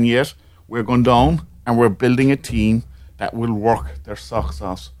game plan yet. We're going down and we're building a team that will work their socks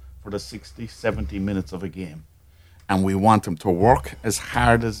off for the 60, 70 minutes of a game. And we want them to work as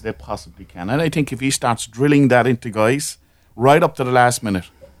hard as they possibly can. And I think if he starts drilling that into guys right up to the last minute,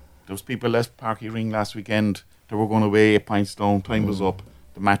 there was people left Parky Ring last weekend, they were going away 8 points down, time was up,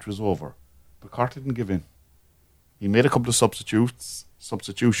 the match was over. But Cork didn't give in. He made a couple of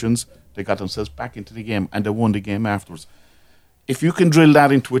substitutions, they got themselves back into the game and they won the game afterwards. If you can drill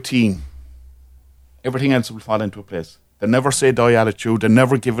that into a team, everything else will fall into place. They never say die attitude, they're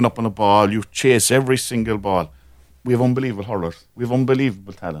never giving up on a ball, you chase every single ball. We have unbelievable hurlers, we have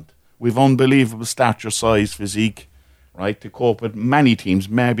unbelievable talent, we have unbelievable stature, size, physique, right, to cope with many teams,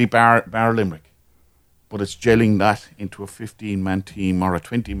 maybe bar Limerick. But it's gelling that into a 15-man team or a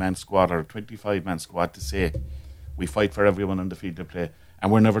 20-man squad or a 25-man squad to say, we fight for everyone on the field to play.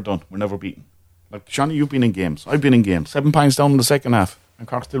 And we're never done. We're never beaten. Like, Johnny, you've been in games. I've been in games. 7 points down in the second half. And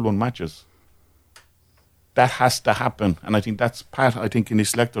Cork still won matches. That has to happen. And I think that's Pat, I think, in his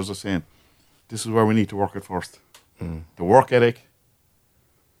selectors are saying, this is where we need to work it first. The work ethic,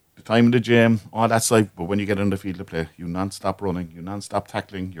 the time in the gym, all that side. But when you get on the field to play, you non-stop running, you non-stop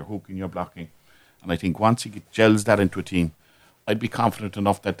tackling, you're hooking, you're blocking. And I think once he gels that into a team, I'd be confident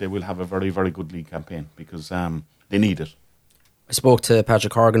enough that they will have a very, very good league campaign because they need it. I spoke to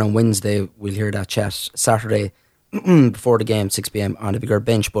Patrick Horgan on Wednesday. We'll hear that chat Saturday before the game, 6 p.m. on the bigger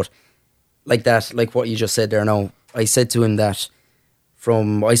bench. But like that, like what you just said there now, I said to him that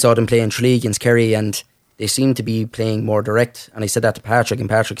I saw them play in Tralee against Kerry and they seemed to be playing more direct. And I said that to Patrick and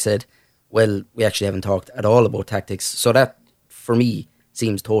Patrick said, well, we actually haven't talked at all about tactics. So that, for me,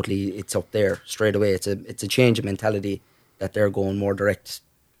 seems totally, it's up there straight away. It's a change of mentality that they're going more direct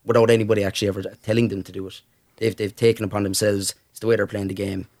without anybody actually ever telling them to do it. They've taken upon themselves, it's the way they're playing the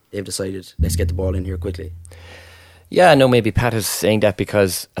game. They've decided, let's get the ball in here quickly. Yeah, no, maybe Pat is saying that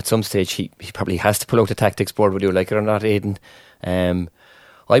because at some stage he probably has to pull out the tactics board, whether you like it or not, Aidan. I'm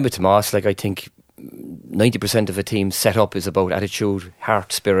with Tomas. Like, I think 90% of a team's setup is about attitude,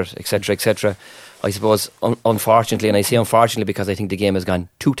 heart, spirit, etc., etc. I suppose, unfortunately, and I say unfortunately because I think the game has gone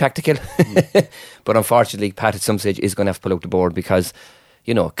too tactical, but unfortunately Pat at some stage is going to have to pull out the board because,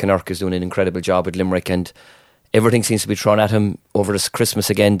 you know, Connacht is doing an incredible job at Limerick and everything seems to be thrown at him over this Christmas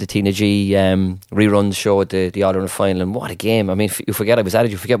again. The Tina G reruns show at the All-Ireland final, and what a game. I mean, you forget I was at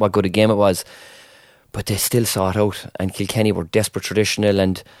it, you forget what good a game it was, but they still saw it out. And Kilkenny were desperate traditional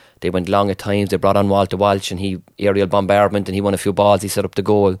and they went long at times. They brought on Walter Walsh and he aerial bombardment and he won a few balls, he set up the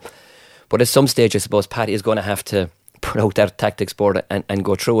goal. But at some stage I suppose Pat is going to have to put out that tactics board and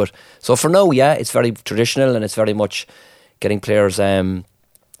go through it. So for now, yeah, it's very traditional and it's very much getting players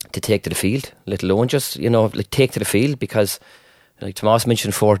to take to the field, let alone just, you know, like take to the field, because like Tomas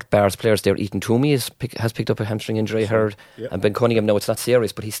mentioned, 4 Bars players there. Ethan Toomey has picked up a hamstring injury, I heard, and Ben Cunningham, no, it's not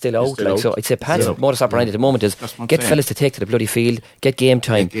serious, but he's still out. So I'd say Pat's modus operandi at the moment is get fellas to take to the bloody field, get game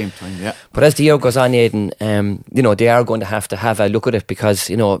time. But as the year goes on, Aidan, you know, they are going to have a look at it because,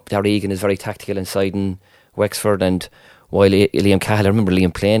 you know, Darry Egan is very tactical inside in Wexford, and while Liam Cahill, I remember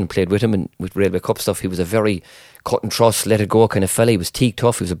Liam played with him and with Railway Cup stuff, he was a very cut and trust, let it go kind of fella. He was teak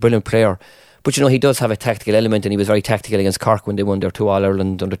tough, he was a brilliant player. But you know, he does have a tactical element, and he was very tactical against Cork when they won their 2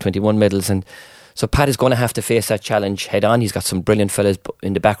 All-Ireland under-21 medals. And so Pat is going to have to face that challenge head on. He's got some brilliant fellas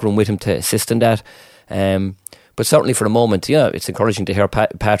in the back room with him to assist in that. But certainly for the moment, it's encouraging to hear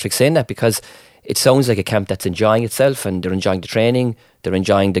Patrick saying that, because it sounds like a camp that's enjoying itself, and they're enjoying the training, they're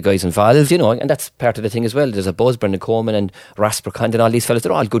enjoying the guys involved, and that's part of the thing as well. There's a buzz. Brendan Coleman and Rasper Condon, all these fellas,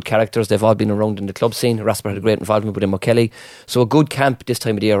 they're all good characters. They've all been around in the club scene. Rasper had a great involvement with Mulcahy. So a good camp this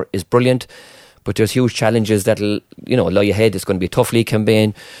time of the year is brilliant, but there's huge challenges that'll lie ahead. It's going to be a tough league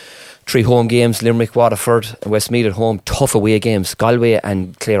campaign. 3 home games: Limerick, Waterford and Westmeath at home. Tough away games. Galway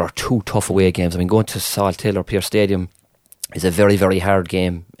and Clare are 2 tough away games. I mean, going to Salthill or Pearse Stadium is a very, very hard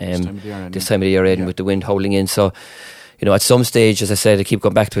game this time of the year, Aidan, with the wind howling in. So, at some stage, as I said, I keep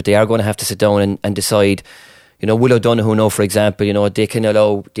going back to it, they are going to have to sit down and decide. Will O'Donoghue now, for example, they can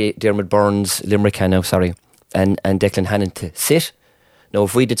allow Dermot Burns, Limerick can now, and Declan Hannon to sit. Now,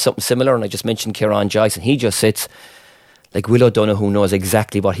 if we did something similar, and I just mentioned Kieran Joyce, and he just sits, like, Will O'Donoghue knows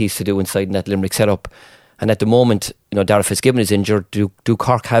exactly what he's to do inside in that Limerick setup. And at the moment, Darragh Fitzgibbon is injured. Do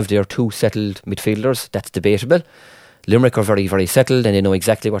Cork have their 2 settled midfielders? That's debatable. Limerick are very, very settled, and they know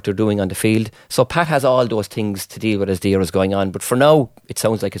exactly what they're doing on the field. So Pat has all those things to deal with as the year is going on. But for now, it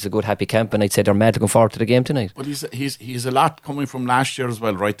sounds like it's a good, happy camp, and I'd say they're mad looking forward to the game tonight. But he's a lot coming from last year as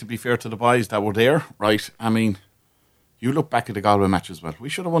well, right? To be fair to the boys that were there, right? I mean, you look back at the Galway match as well. We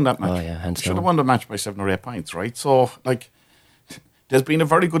should have won that match. Oh, yeah, hands down. We should have won the match by 7 or 8 points, right? So, there's been a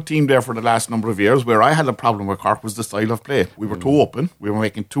very good team there for the last number of years. Where I had a problem with Cork was the style of play. We were too open. We were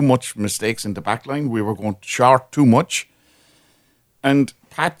making too much mistakes in the back line. We were going short too much. And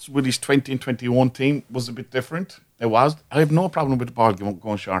Pat, with his 20 and 21 team, was a bit different. It was. I have no problem with the ball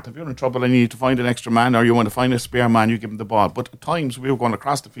going short. If you're in trouble and you need to find an extra man, or you want to find a spare man, you give him the ball. But at times, we were going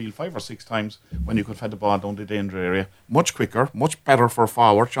across the field 5 or 6 times when you could have had the ball down the danger area. Much quicker, much better for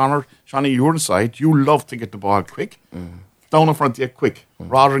forward. Seanie, you're inside. You love to get the ball quick. Down in front of you quick,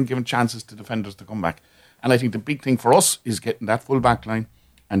 rather than giving chances to defenders to come back. And I think the big thing for us is getting that full back line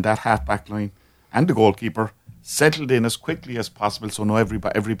and that half back line and the goalkeeper settled in as quickly as possible, so now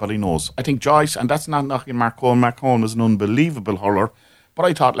everybody knows. I think Joyce, and that's not knocking Mark Cohen. Mark Cohen was an unbelievable hurler, but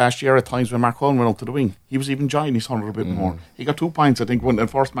I thought last year at times when Mark Cohen went out to the wing, he was even enjoying his hurler a bit more. He got 2 points, I think, in the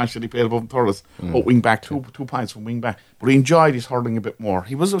first match that he played above Thurles, out wing back, 2 points from wing back, but he enjoyed his hurling a bit more.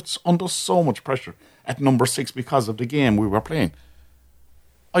 He was under so much pressure at number 6 because of the game we were playing.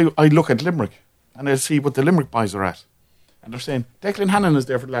 I look at Limerick and I see what the Limerick boys are at. And they're saying, Declan Hannon is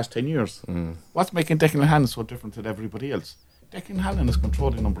there for the last 10 years. What's making Declan Hannon so different to everybody else? Declan Hannon is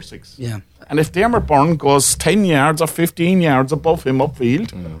controlling number 6. Yeah. And if Dermot Byrne goes 10 yards or 15 yards above him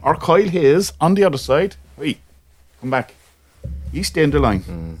upfield, or Kyle Hayes on the other side, hey, come back. He's staying the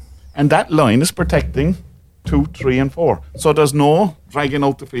line. And that line is protecting 2, 3 and 4. So there's no dragging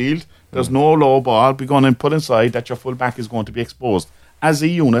out the field. There's no low ball. Be going and put inside that your full back is going to be exposed. As a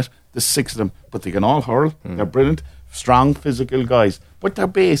unit, there's 6 of them. But they can all hurl. They're brilliant. Strong physical guys, but their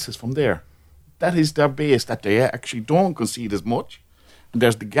base is from there. That is their base, that they actually don't concede as much. And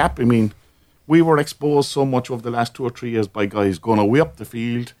there's the gap. I mean, we were exposed so much over the last 2 or 3 years by guys going away up the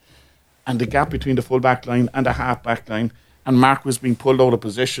field, and the gap between the full back line and the half back line. And Mark was being pulled out of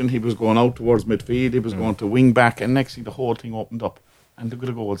position. He was going out towards midfield. He was going to wing back, and next thing the whole thing opened up. And look at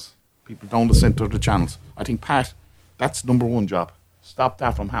the goals. People down the centre of the channels. I think Pat, that's number 1 job. Stop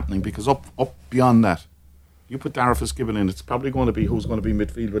that from happening, because up beyond that, you put Darragh Fitzgibbon in, it's probably going to be who's going to be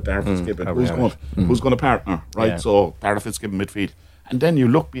midfield with Darragh Fitzgibbon, who's going to partner, right? Yeah. So Darragh Fitzgibbon midfield, and then you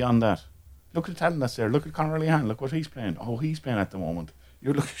look beyond that. Look at the talent that's there. Look at Conor Lehan. Look what he's playing. Oh, he's playing at the moment.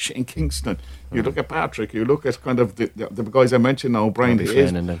 You look at Shane Kingston. You look at Patrick. You look at kind of the guys I mentioned now. Brian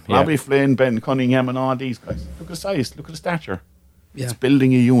Hayes, Robbie Flynn, Ben Cunningham, and all these guys. Look at the size. Look at the stature. Yeah. It's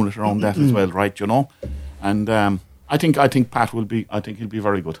building a unit around that as well, right? And I think Pat will be. I think he'll be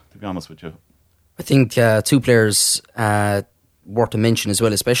very good. To be honest with you. I think 2 players worth to mention as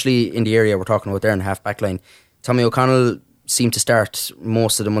well, especially in the area we're talking about there in the half-back line. Tommy O'Connell seemed to start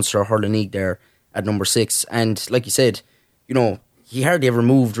most of the Munster Hurling League there at number 6. And like you said, he hardly ever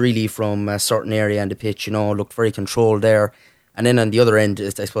moved really from a certain area on the pitch, looked very controlled there. And then on the other end,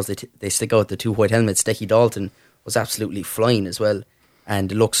 I suppose they stick out the 2 white helmets. Stecky Dalton was absolutely flying as well.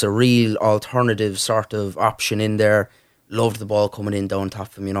 And looks a real alternative sort of option in there. Loved the ball coming in down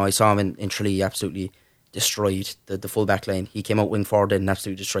top of him. I saw him in Tralee. He absolutely destroyed the full back line. He came out wing forward and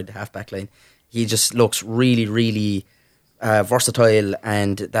absolutely destroyed the half back line. He just looks really, really versatile,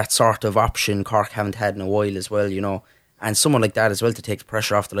 and that sort of option Cork haven't had in a while as well, And someone like that as well to take the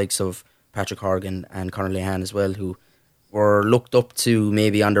pressure off the likes of Patrick Horgan and Conor Lehan as well, who were looked up to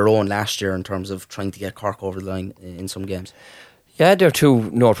maybe on their own last year in terms of trying to get Cork over the line in some games. Yeah, they're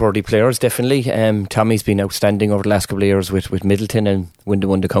 2 noteworthy players, definitely. Tommy's been outstanding over the last couple of years with Middleton and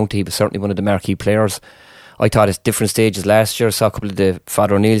Wyndham County. He was certainly one of the marquee players I thought at different stages last year, saw a couple of the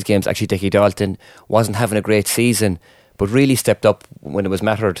Father O'Neill's games. Actually, Dickie Dalton wasn't having a great season, but really stepped up when it was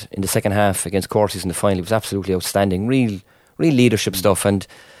mattered in the second half against Cork in the final. He was absolutely outstanding. Real leadership stuff. And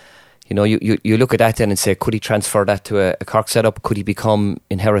you know, you look at that then and say, could he transfer that to a Cork setup? Could he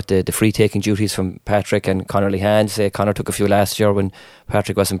inherit the free taking duties from Patrick and Conor Lehan? Say Conor took a few last year when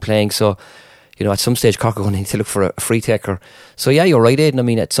Patrick wasn't playing. So, you know, at some stage Cork are going to need to look for a free taker. So yeah, you're right, Aidan. I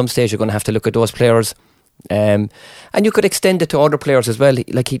mean, at some stage you're going to have to look at those players. And you could extend it to other players as well.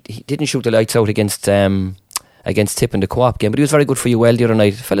 Like he didn't shoot the lights out against Tip in the co-op game, but he was very good for UL the other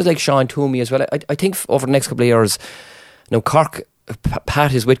night. Fellas like Sean Toomey as well. I think over the next couple of years, now Cork,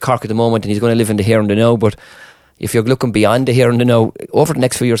 Pat is with Cork at the moment and he's going to live in the here and the now, but if you're looking beyond the here and the now, over the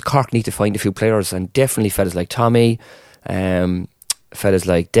next few years Cork need to find a few players, and definitely fellas like Tommy, fellas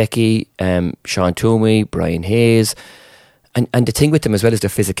like Decky, Sean Toomey, Brian Hayes, and the thing with them as well is their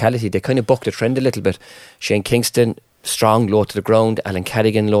physicality. They kind of buck the trend a little bit. Shane Kingston, strong, low to the ground. Alan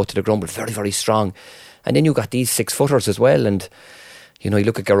Cadigan, low to the ground, but very, very strong. And then you got these 6-footers as well, and you know, you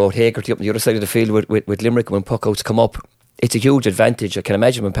look at Garrod Hagerty up on the other side of the field with Limerick when puck outs come up. It's a huge advantage. I can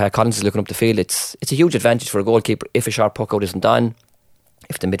imagine when Pat Collins is looking up the field, it's a huge advantage for a goalkeeper if a sharp puck out isn't on,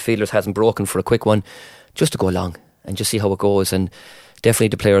 if the midfielders hasn't broken for a quick one, just to go along and just see how it goes. And definitely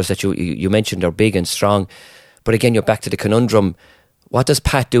the players that you mentioned are big and strong. But again, you're back to the conundrum. What does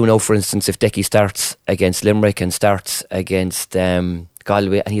Pat do now, for instance, if Decky starts against Limerick and starts against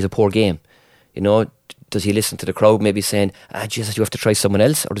Galway and he's a poor game? You know, does he listen to the crowd maybe saying, Jesus, you have to try someone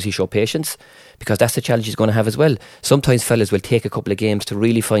else? Or does he show patience? Because that's the challenge he's going to have as well. Sometimes fellas will take a couple of games to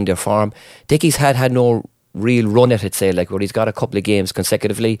really find their form. Dicky's had no real run at it, say, like where he's got a couple of games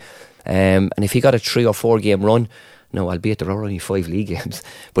consecutively. And if he got a 3 or 4 game run, no, albeit there are only 5 league games,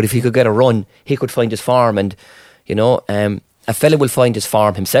 but if he could get a run, he could find his form. And, you know, a fella will find his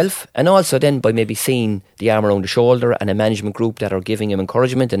form himself, and also then by maybe seeing the arm around the shoulder and a management group that are giving him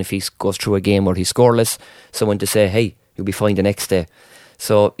encouragement, and if he goes through a game where he's scoreless, someone to say, hey, you'll be fine the next day.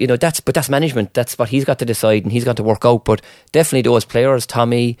 So, you know, that's management. That's what he's got to decide and he's got to work out. But definitely those players,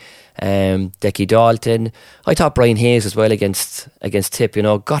 Tommy, Decky Dalton. I thought Brian Hayes as well against Tip, you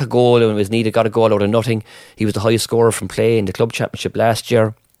know, got a goal when it was needed, got a goal out of nothing. He was the highest scorer from play in the club championship last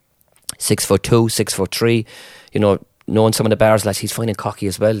year. 6'2", 6'3", you know, knowing some of the bars lads, he's finding cocky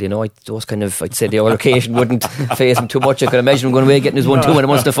as well, you know. I'd say the occasion wouldn't phase him too much. I could imagine him going away getting his 1-2 in the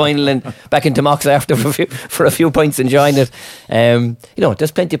Munster final and back into Mox after for a few points enjoying it. You know,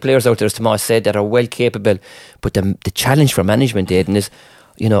 there's plenty of players out there, as Tomas said, that are well capable, but the challenge for management, Aidan, is,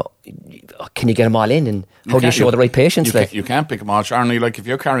 you know, can you get them all in, and how do you show the right patience? You can't pick them all, Charney. Like if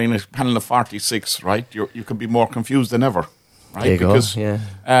you're carrying a panel of 46, right, you could be more confused than ever, right? There you because go,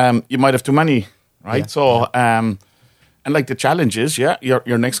 yeah. You might have too many, right? Yeah. So and like the challenge is,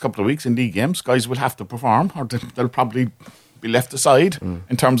 your next couple of weeks in league games, guys will have to perform, or they'll probably be left aside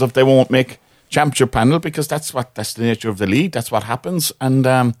in terms of they won't make championship panel, because that's the nature of the league. That's what happens. And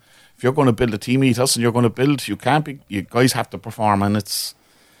if you're going to build a team ethos and you're going to build, you guys have to perform, and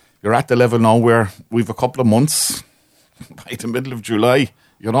you're at the level now where we've a couple of months by the middle of July.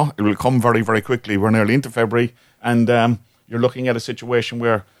 You know, it will come very, very quickly. We're nearly into February, and you're looking at a situation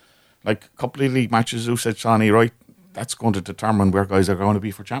where, like a couple of league matches, you said, Seanie, right? That's going to determine where guys are going to be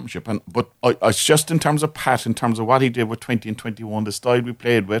for championship. But I just in terms of Pat, in terms of what he did with 20 and 21, the style we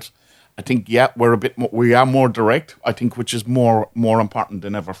played with, I think we are more direct. I think, which is more important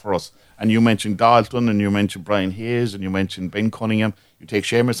than ever for us. And you mentioned Dalton, and you mentioned Brian Hayes, and you mentioned Ben Cunningham. You take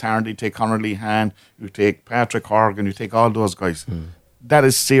Seamus Hardy, you take Conor Lehan, you take Patrick Horgan, you take all those guys. That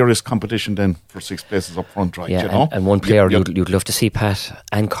is serious competition then for 6 places up front, right? Yeah, you know? and one player you'd love to see Pat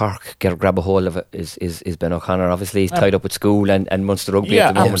and Cork grab a hold of it is Ben O'Connor. Obviously, he's tied up with school and Munster Rugby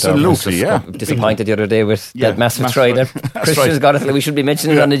at the moment. Absolutely, disappointed the other day with that massive try there. Christian's got it. We should be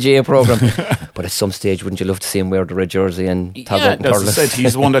mentioning it on the GA programme. But at some stage, wouldn't you love to see him wear the red jersey and tag out and as I said,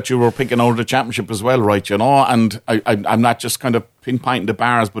 he's the one that you were picking out of the championship as well, right? You know, and I'm not just kind of pinpointing the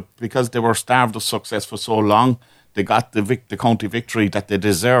bars, but because they were starved of success for so long, they got the county victory that they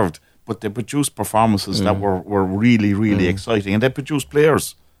deserved, but they produced performances that were really, really exciting, and they produced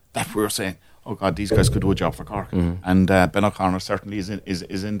players that we were saying, oh God, these guys could do a job for Cork. And Ben O'Connor certainly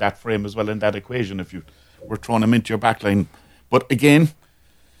is in that frame as well, in that equation, if you were throwing him into your backline. But again,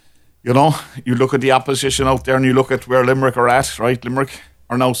 you know, you look at the opposition out there and you look at where Limerick are at, right? Limerick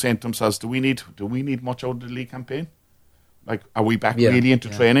are now saying to themselves, do we need much out of the league campaign? Like, are we back really into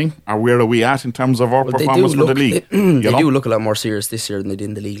training? Or where are we at in terms of our performance for the league? They do look a lot more serious this year than they did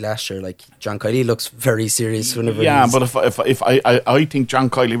in the league last year. Like, John Kiley looks very serious whenever but if I think John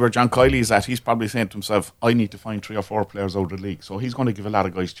Kiley, where John Kiley is at, he's probably saying to himself, I need to find 3 or 4 players out of the league. So he's going to give a lot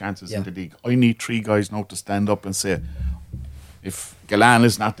of guys chances in the league. I need 3 guys now to stand up and say, if Galan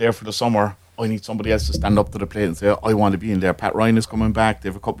is not there for the summer, I need somebody else to stand up to the plate and say, I want to be in there. Pat Ryan is coming back. They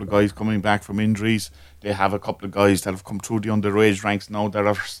have a couple of guys coming back from injuries. They have a couple of guys that have come through the underage ranks now that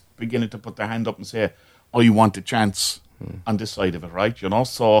are beginning to put their hand up and say, I want a chance on this side of it, right? You know,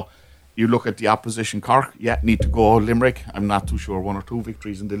 so you look at the opposition. Cork, need to go. Limerick, I'm not too sure, 1 or 2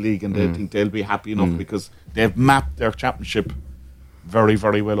 victories in the league, and they think they'll be happy enough because they've mapped their championship very,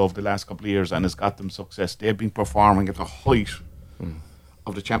 very well over the last couple of years, and it's got them success. They've been performing at the height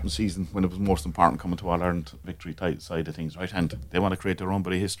of the champion season when it was most important coming to All-Ireland victory side of things, right? And they want to create their own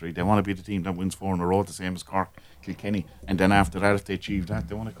bit of history. They want to be the team that wins 4 in a row, the same as Cork, Kilkenny. And then after that, if they achieve that,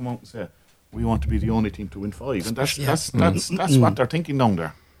 they want to come out and say, we want to be the only team to win 5. And that's what they're thinking down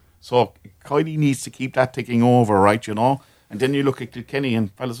there. So Kiley needs to keep that ticking over, right, you know? And then you look at Kilkenny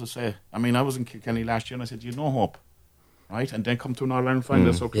and fellas will say, I mean, I was in Kilkenny last year and I said, you no hope. Right, and then come to an All-Ireland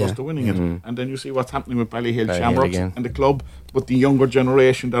final so close to winning it. And then you see what's happening with Ballyhale Shamrocks and the club, but the younger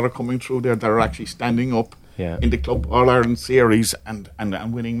generation that are coming through there that are actually standing up in the club All-Ireland series and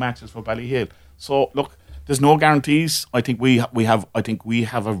winning matches for Ballyhale. So look, there's no guarantees. I think we have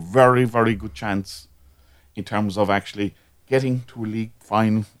a very, very good chance in terms of actually getting to a league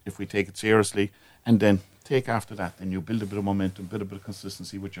final if we take it seriously, and then take after that, then you build a bit of momentum, build a bit of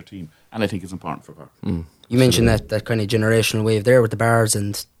consistency with your team, and I think it's important for Cork. You mentioned that kind of generational wave there with the Bars,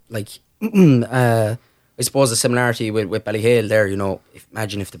 and like I suppose a similarity with Ballyhale there. You know,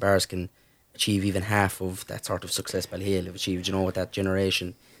 imagine if the Bars can achieve even half of that sort of success Ballyhale have achieved. You know, with that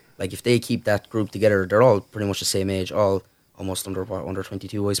generation, like if they keep that group together, they're all pretty much the same age, all almost under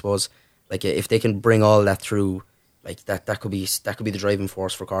 22, I suppose. Like if they can bring all that through. Like that could be the driving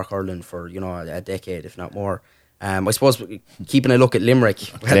force for Cork hurling for, you know, a decade, if not more. I suppose keeping a look at Limerick.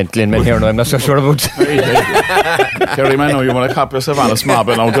 Glenn here, no, I'm not so sure about. Kerry Mano, you want to cop yourself on a small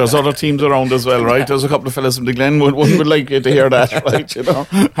bit now. There's other teams around as well, right? There's a couple of fellas from the Glen would like you to hear that, right? You know,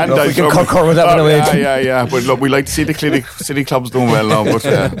 and we can concur with that one away. Yeah. But look, we like to see the city clubs doing well now,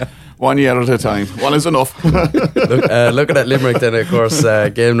 but. 1 year at a time. 1 is enough. Looking at Limerick then, of course,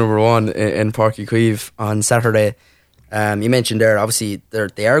 game number 1 in Páirc Uí Chaoimh on Saturday. You mentioned there, obviously,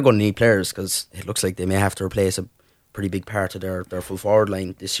 they are going to need players because it looks like they may have to replace a pretty big part of their full forward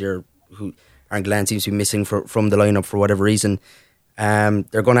line this year, who Aaron Glenn seems to be missing from the lineup for whatever reason.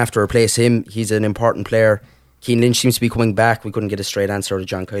 They're going to have to replace him. He's an important player. Cian Lynch seems to be coming back. We couldn't get a straight answer to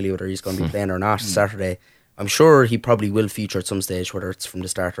John Kiley whether he's going to be playing or not Saturday. I'm sure he probably will feature at some stage, whether it's from the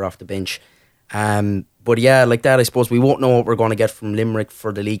start or off the bench. But yeah, like that, I suppose we won't know what we're going to get from Limerick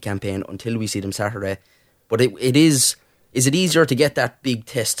for the league campaign until we see them Saturday. But is it easier to get that big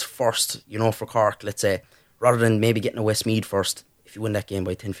test first, you know, for Cork, let's say, rather than maybe getting a Westmeath first? If you win that game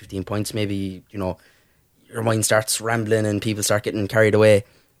by 10-15 points, maybe, you know, your mind starts rambling and people start getting carried away.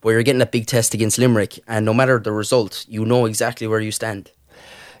 But you're getting that big test against Limerick, and no matter the result, you know exactly where you stand.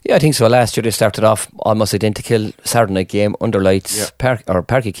 Yeah, I think so. Last year they started off almost identical Saturday night game under lights, Páirc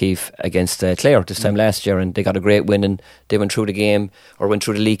Uí Chaoimh against Clare this time last year, and they got a great win and they went through the game, or went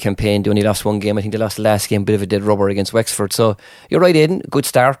through the league campaign. They only lost 1 game. I think they lost the last game, bit of a dead rubber against Wexford. So you're right, Aidan, good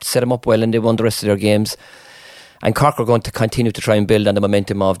start, set them up well, and they won the rest of their games. And Cork are going to continue to try and build on the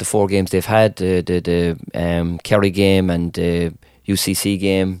momentum of the 4 games they've had, the Kerry game and the UCC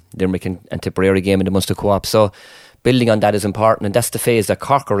game, Limerick and Tipperary game in the Munster Co-op. So building on that is important, and that's the phase that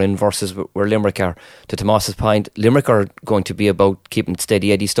Cork are in versus where Limerick are. To Tomas's point, Limerick are going to be about keeping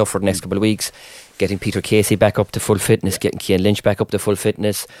steady Eddie stuff for the next couple of weeks, getting Peter Casey back up to full fitness, getting Cian Lynch back up to full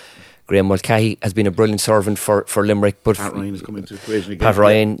fitness. Graham Mulcahy has been a brilliant servant for Limerick, but Pat Ryan is coming into the equation again. Pat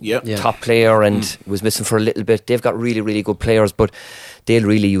Ryan, top player, and was missing for a little bit. They've got really, really good players, but they'll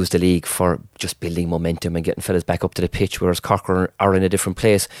really use the league for just building momentum and getting fellas back up to the pitch, whereas Cork are in a different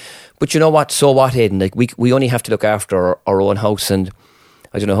place. But you know what? So what, Aidan? Like we only have to look after our own house, and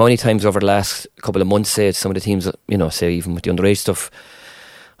I don't know how many times over the last couple of months, say some of the teams, you know, say even with the underage stuff,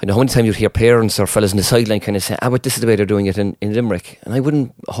 I know how many times you'd hear parents or fellas on the sideline kind of say, but this is the way they're doing it in Limerick. And I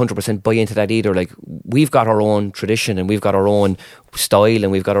wouldn't 100% buy into that either. Like, we've got our own tradition and we've got our own style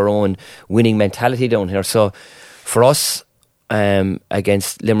and we've got our own winning mentality down here. So for us,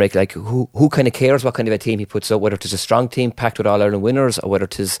 against Limerick, like who kind of cares what kind of a team he puts out, whether it is a strong team packed with All-Ireland winners or whether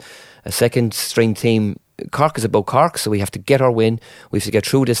it is a second string team. Cork is about Cork, so we have to get our win. We have to get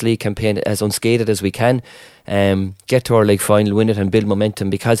through this league campaign as unscathed as we can, get to our league final, win it and build momentum,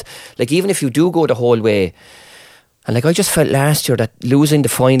 because like even if you do go the whole way, And like I just felt last year that losing the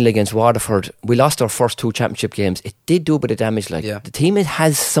final against Waterford, we lost our first 2 championship games. It did do a bit of damage. Like the team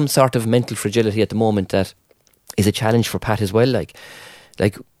has some sort of mental fragility at the moment that is a challenge for Pat as well. Like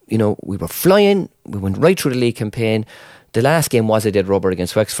you know, we were flying. We went right through the league campaign. The last game was a dead rubber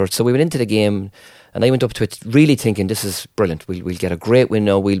against Wexford. So we went into the game and I went up to it really thinking this is brilliant. We'll get a great win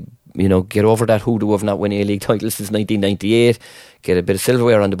now. We'll, you know, get over that hoodoo of not winning a league title since 1998, get a bit of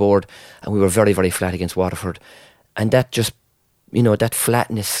silverware on the board. And we were very, very flat against Waterford. And that just, you know, that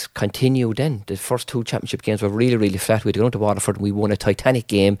flatness continued then. The first 2 championship games were really, really flat. We had to go into Waterford and we won a titanic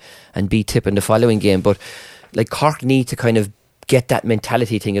game and beat Tip in the following game. But like Cork need to kind of get that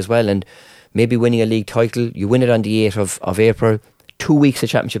mentality thing as well, and maybe winning a league title, you win it on the 8th of April, 2 weeks of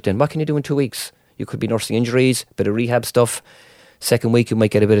championship then. What can you do in 2 weeks? You could be nursing injuries, bit of rehab stuff. Second week you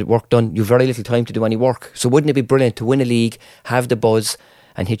might get a bit of work done. You've very little time to do any work. So wouldn't it be brilliant to win a league, have the buzz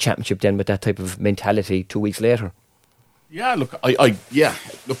and hit championship then with that type of mentality 2 weeks later? Yeah, look,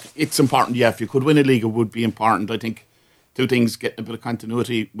 look, it's important. Yeah, if you could win a league, it would be important. I think 2 things: getting a bit of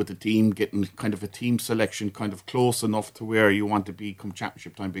continuity with the team, getting kind of a team selection kind of close enough to where you want to be come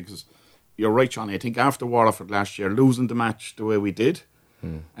championship time. Because you're right, Johnny. I think after Waterford last year, losing the match the way we did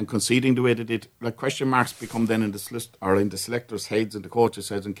and conceding the way they did, like question marks become then in the selectors' heads and the coaches'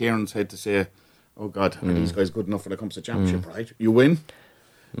 heads and Kieran's head to say, "Oh God, are these guys good enough when it comes to championship?" Right? You win,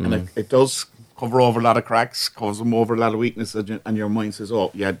 and it does cover over a lot of cracks, covers them over a lot of weaknesses, and your mind says,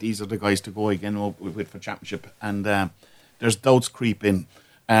 "Oh yeah, these are the guys to go again with for championship." And there's doubts creep in.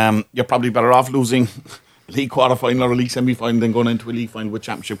 You're probably better off losing a league quarter-final or a league semi-final than going into a league final with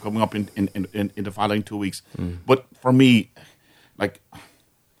championship coming up in the following 2 weeks. But for me, like,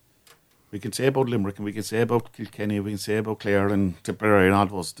 we can say about Limerick and we can say about Kilkenny, we can say about Clare and Tipperary and all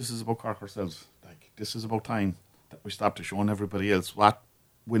those. This is about Cork ourselves. Like, this is about time that we stop to showing everybody else what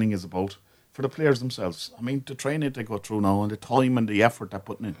winning is about for the players themselves. I mean, the training they go through now and the time and the effort they're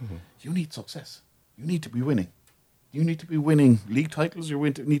putting in. You need success. You need to be winning. You need to be winning league titles. You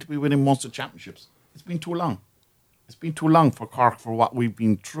need to be winning Munster championships. It's been too long. It's been too long for Cork for what we've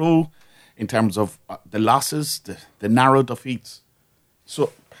been through in terms of the losses, the narrow defeats.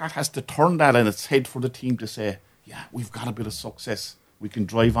 So Pat has to turn that on its head for the team to say, yeah, we've got a bit of success. We can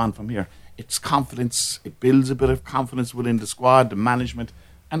drive on from here. It's confidence. It builds a bit of confidence within the squad, the management,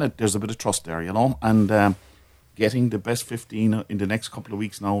 and there's a bit of trust there, you know. And getting the best 15 in the next couple of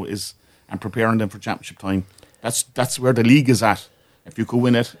weeks now and preparing them for championship time. That's where the league is at. If you could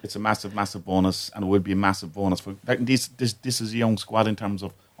win it, it's a massive, massive bonus, and it will be a massive bonus for this is a young squad in terms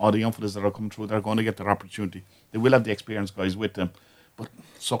of all the young fellas that are coming through. They're going to get their opportunity. They will have the experienced guys with them, but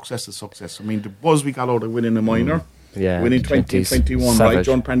success is success. I mean, the buzz we got out of winning a minor, winning 2021, right,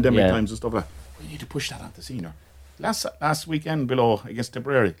 during pandemic times and stuff like that. We need to push that onto senior. Last weekend below against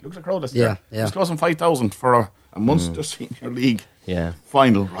Tipperary, look at the crowd that's there. It was close to 5,000 for a Munster Senior League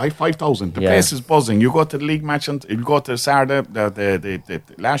final, right? 5,000. The place is buzzing. You go to the league match and you go to Saturday, the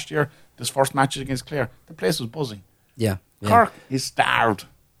last year, this first match against Clare, the place was buzzing. Cork is starved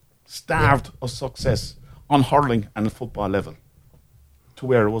of success on hurling and the football level to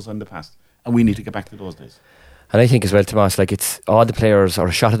where it was in the past, and we need to get back to those days. And I think as well, Tomas, like it's all the players, or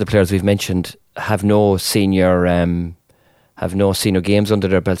a shot of the players we've mentioned, have no senior games under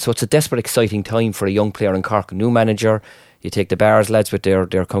their belt. So it's a desperate, exciting time for a young player in Cork. New manager, you take the Bars lads with their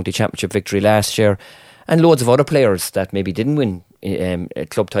county championship victory last year, and loads of other players that maybe didn't win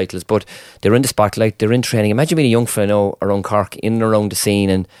club titles, but they're in the spotlight, they're in training. Imagine being a young fella now around Cork, in and around the scene,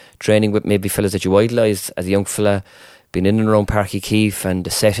 and training with maybe fellas that you idolised as a young fella, being in and around Páirc Uí Chaoimh and the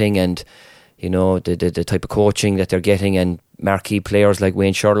setting and, you know, the type of coaching that they're getting, and marquee players like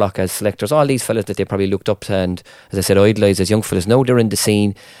Wayne Sherlock as selectors, all these fellas that they probably looked up to and, as I said, idolised as young fellas. Now they're in the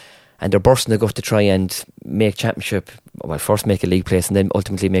scene and they're bursting the gut to try and make championship, well, first make a league place and then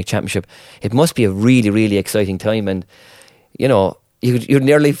ultimately make championship. It must be a really, really exciting time, and, you know, you'd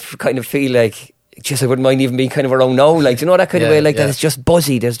nearly kind of feel like, just I wouldn't mind even being kind of around now, like, you know, that kind of way, like that. It's just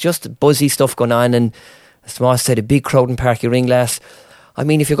buzzy. There's just buzzy stuff going on, and as Tomas said, a big crowd in Páirc Uí Ring last. I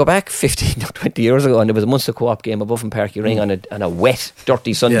mean, if you go back 15 or 20 years ago and there was a Munster Co-op game above in Páirc Uí Ring on a wet,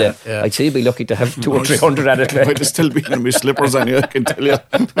 dirty Sunday, I'd say you'd be lucky to have 200 or 300 at it. I'd still be in my slippers on you, I can tell you.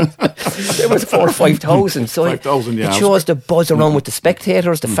 There was 4,000 or 5,000. So 5,000, it shows the buzz around with the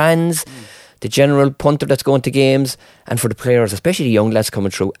spectators, the fans, the general punter that's going to games, and for the players, especially the young lads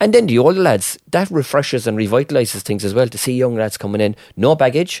coming through. And then the older lads, that refreshes and revitalises things as well, to see young lads coming in. No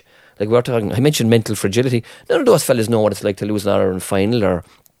baggage. Like we're talking, I mentioned mental fragility. None of those fellas know what it's like to lose an All-Ireland final or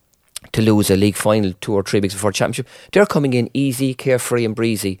to lose a league final 2 or 3 weeks before championship. They're coming in easy, carefree and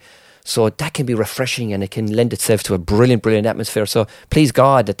breezy. So that can be refreshing, and it can lend itself to a brilliant, brilliant atmosphere. So please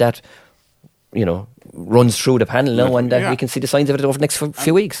God that, you know, runs through the panel now, and we can see the signs of it over the next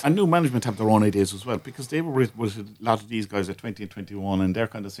few weeks. And new management have their own ideas as well, because they were with a lot of these guys at 20 and 21, and they're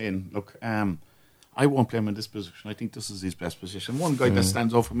kind of saying, look, I won't play him in this position. I think this is his best position. One guy that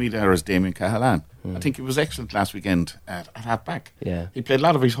stands out for me there is Damien Cahalane. I think he was excellent last weekend at half back. Yeah. He played a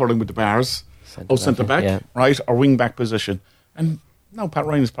lot of his hurling with the bars, centre back, right, or wing back position. And now Pat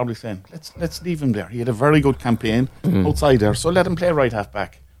Ryan is probably saying, let's leave him there. He had a very good campaign outside there, so let him play right half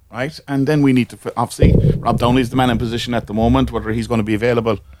back, right? And then we need to, obviously, Rob Downey's the man in position at the moment. Whether he's going to be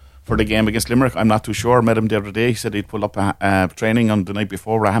available for the game against Limerick, I'm not too sure. I met him the other day. He said he'd pull up a training on the night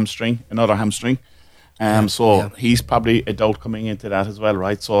before, another hamstring. He's probably a doubt coming into that as well,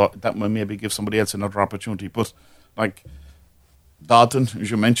 right? So that will maybe give somebody else another opportunity. But like Dalton,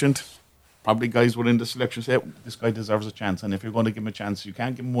 as you mentioned, probably guys within the selection say this guy deserves a chance, and if you're going to give him a chance, you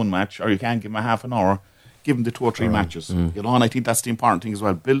can't give him one match, or you can't give him a half an hour. Give him the 2 or 3 matches. You know, and I think that's the important thing as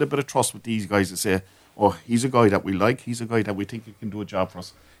well. Build a bit of trust with these guys to say, oh, he's a guy that we like, he's a guy that we think he can do a job for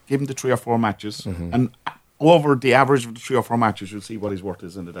us. Give him the 3 or 4 matches, and over the average of the 3 or 4 matches, you'll see what his worth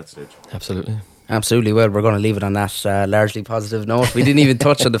is at that stage. Absolutely. Well, we're going to leave it on that largely positive note. We didn't even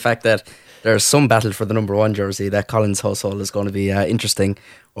touch on the fact that there's some battle for the number 1 jersey. That Collins household is going to be interesting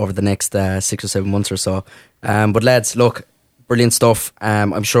over the next 6 or 7 months or so. But lads, look, brilliant stuff.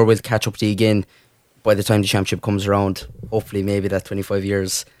 I'm sure we'll catch up to you again by the time the championship comes around. Hopefully, maybe that 25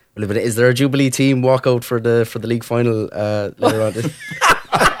 years. Is there a Jubilee team walkout for the league final later on?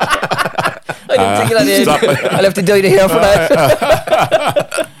 I didn't think of that in. I'll have to dye the hair for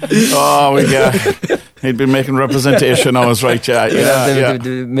that. He'd been making representation. I was right.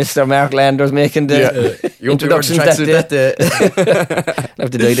 The Mr. Mark Landers making the introductions that day. I'll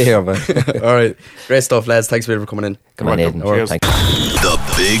have to dye the hair, man. All right, great stuff, lads. Thanks for coming in. Come on, Aidan. Cheers. The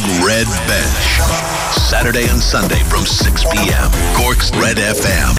Big Red Bench, Saturday and Sunday from 6 p.m. Cork's Red FM.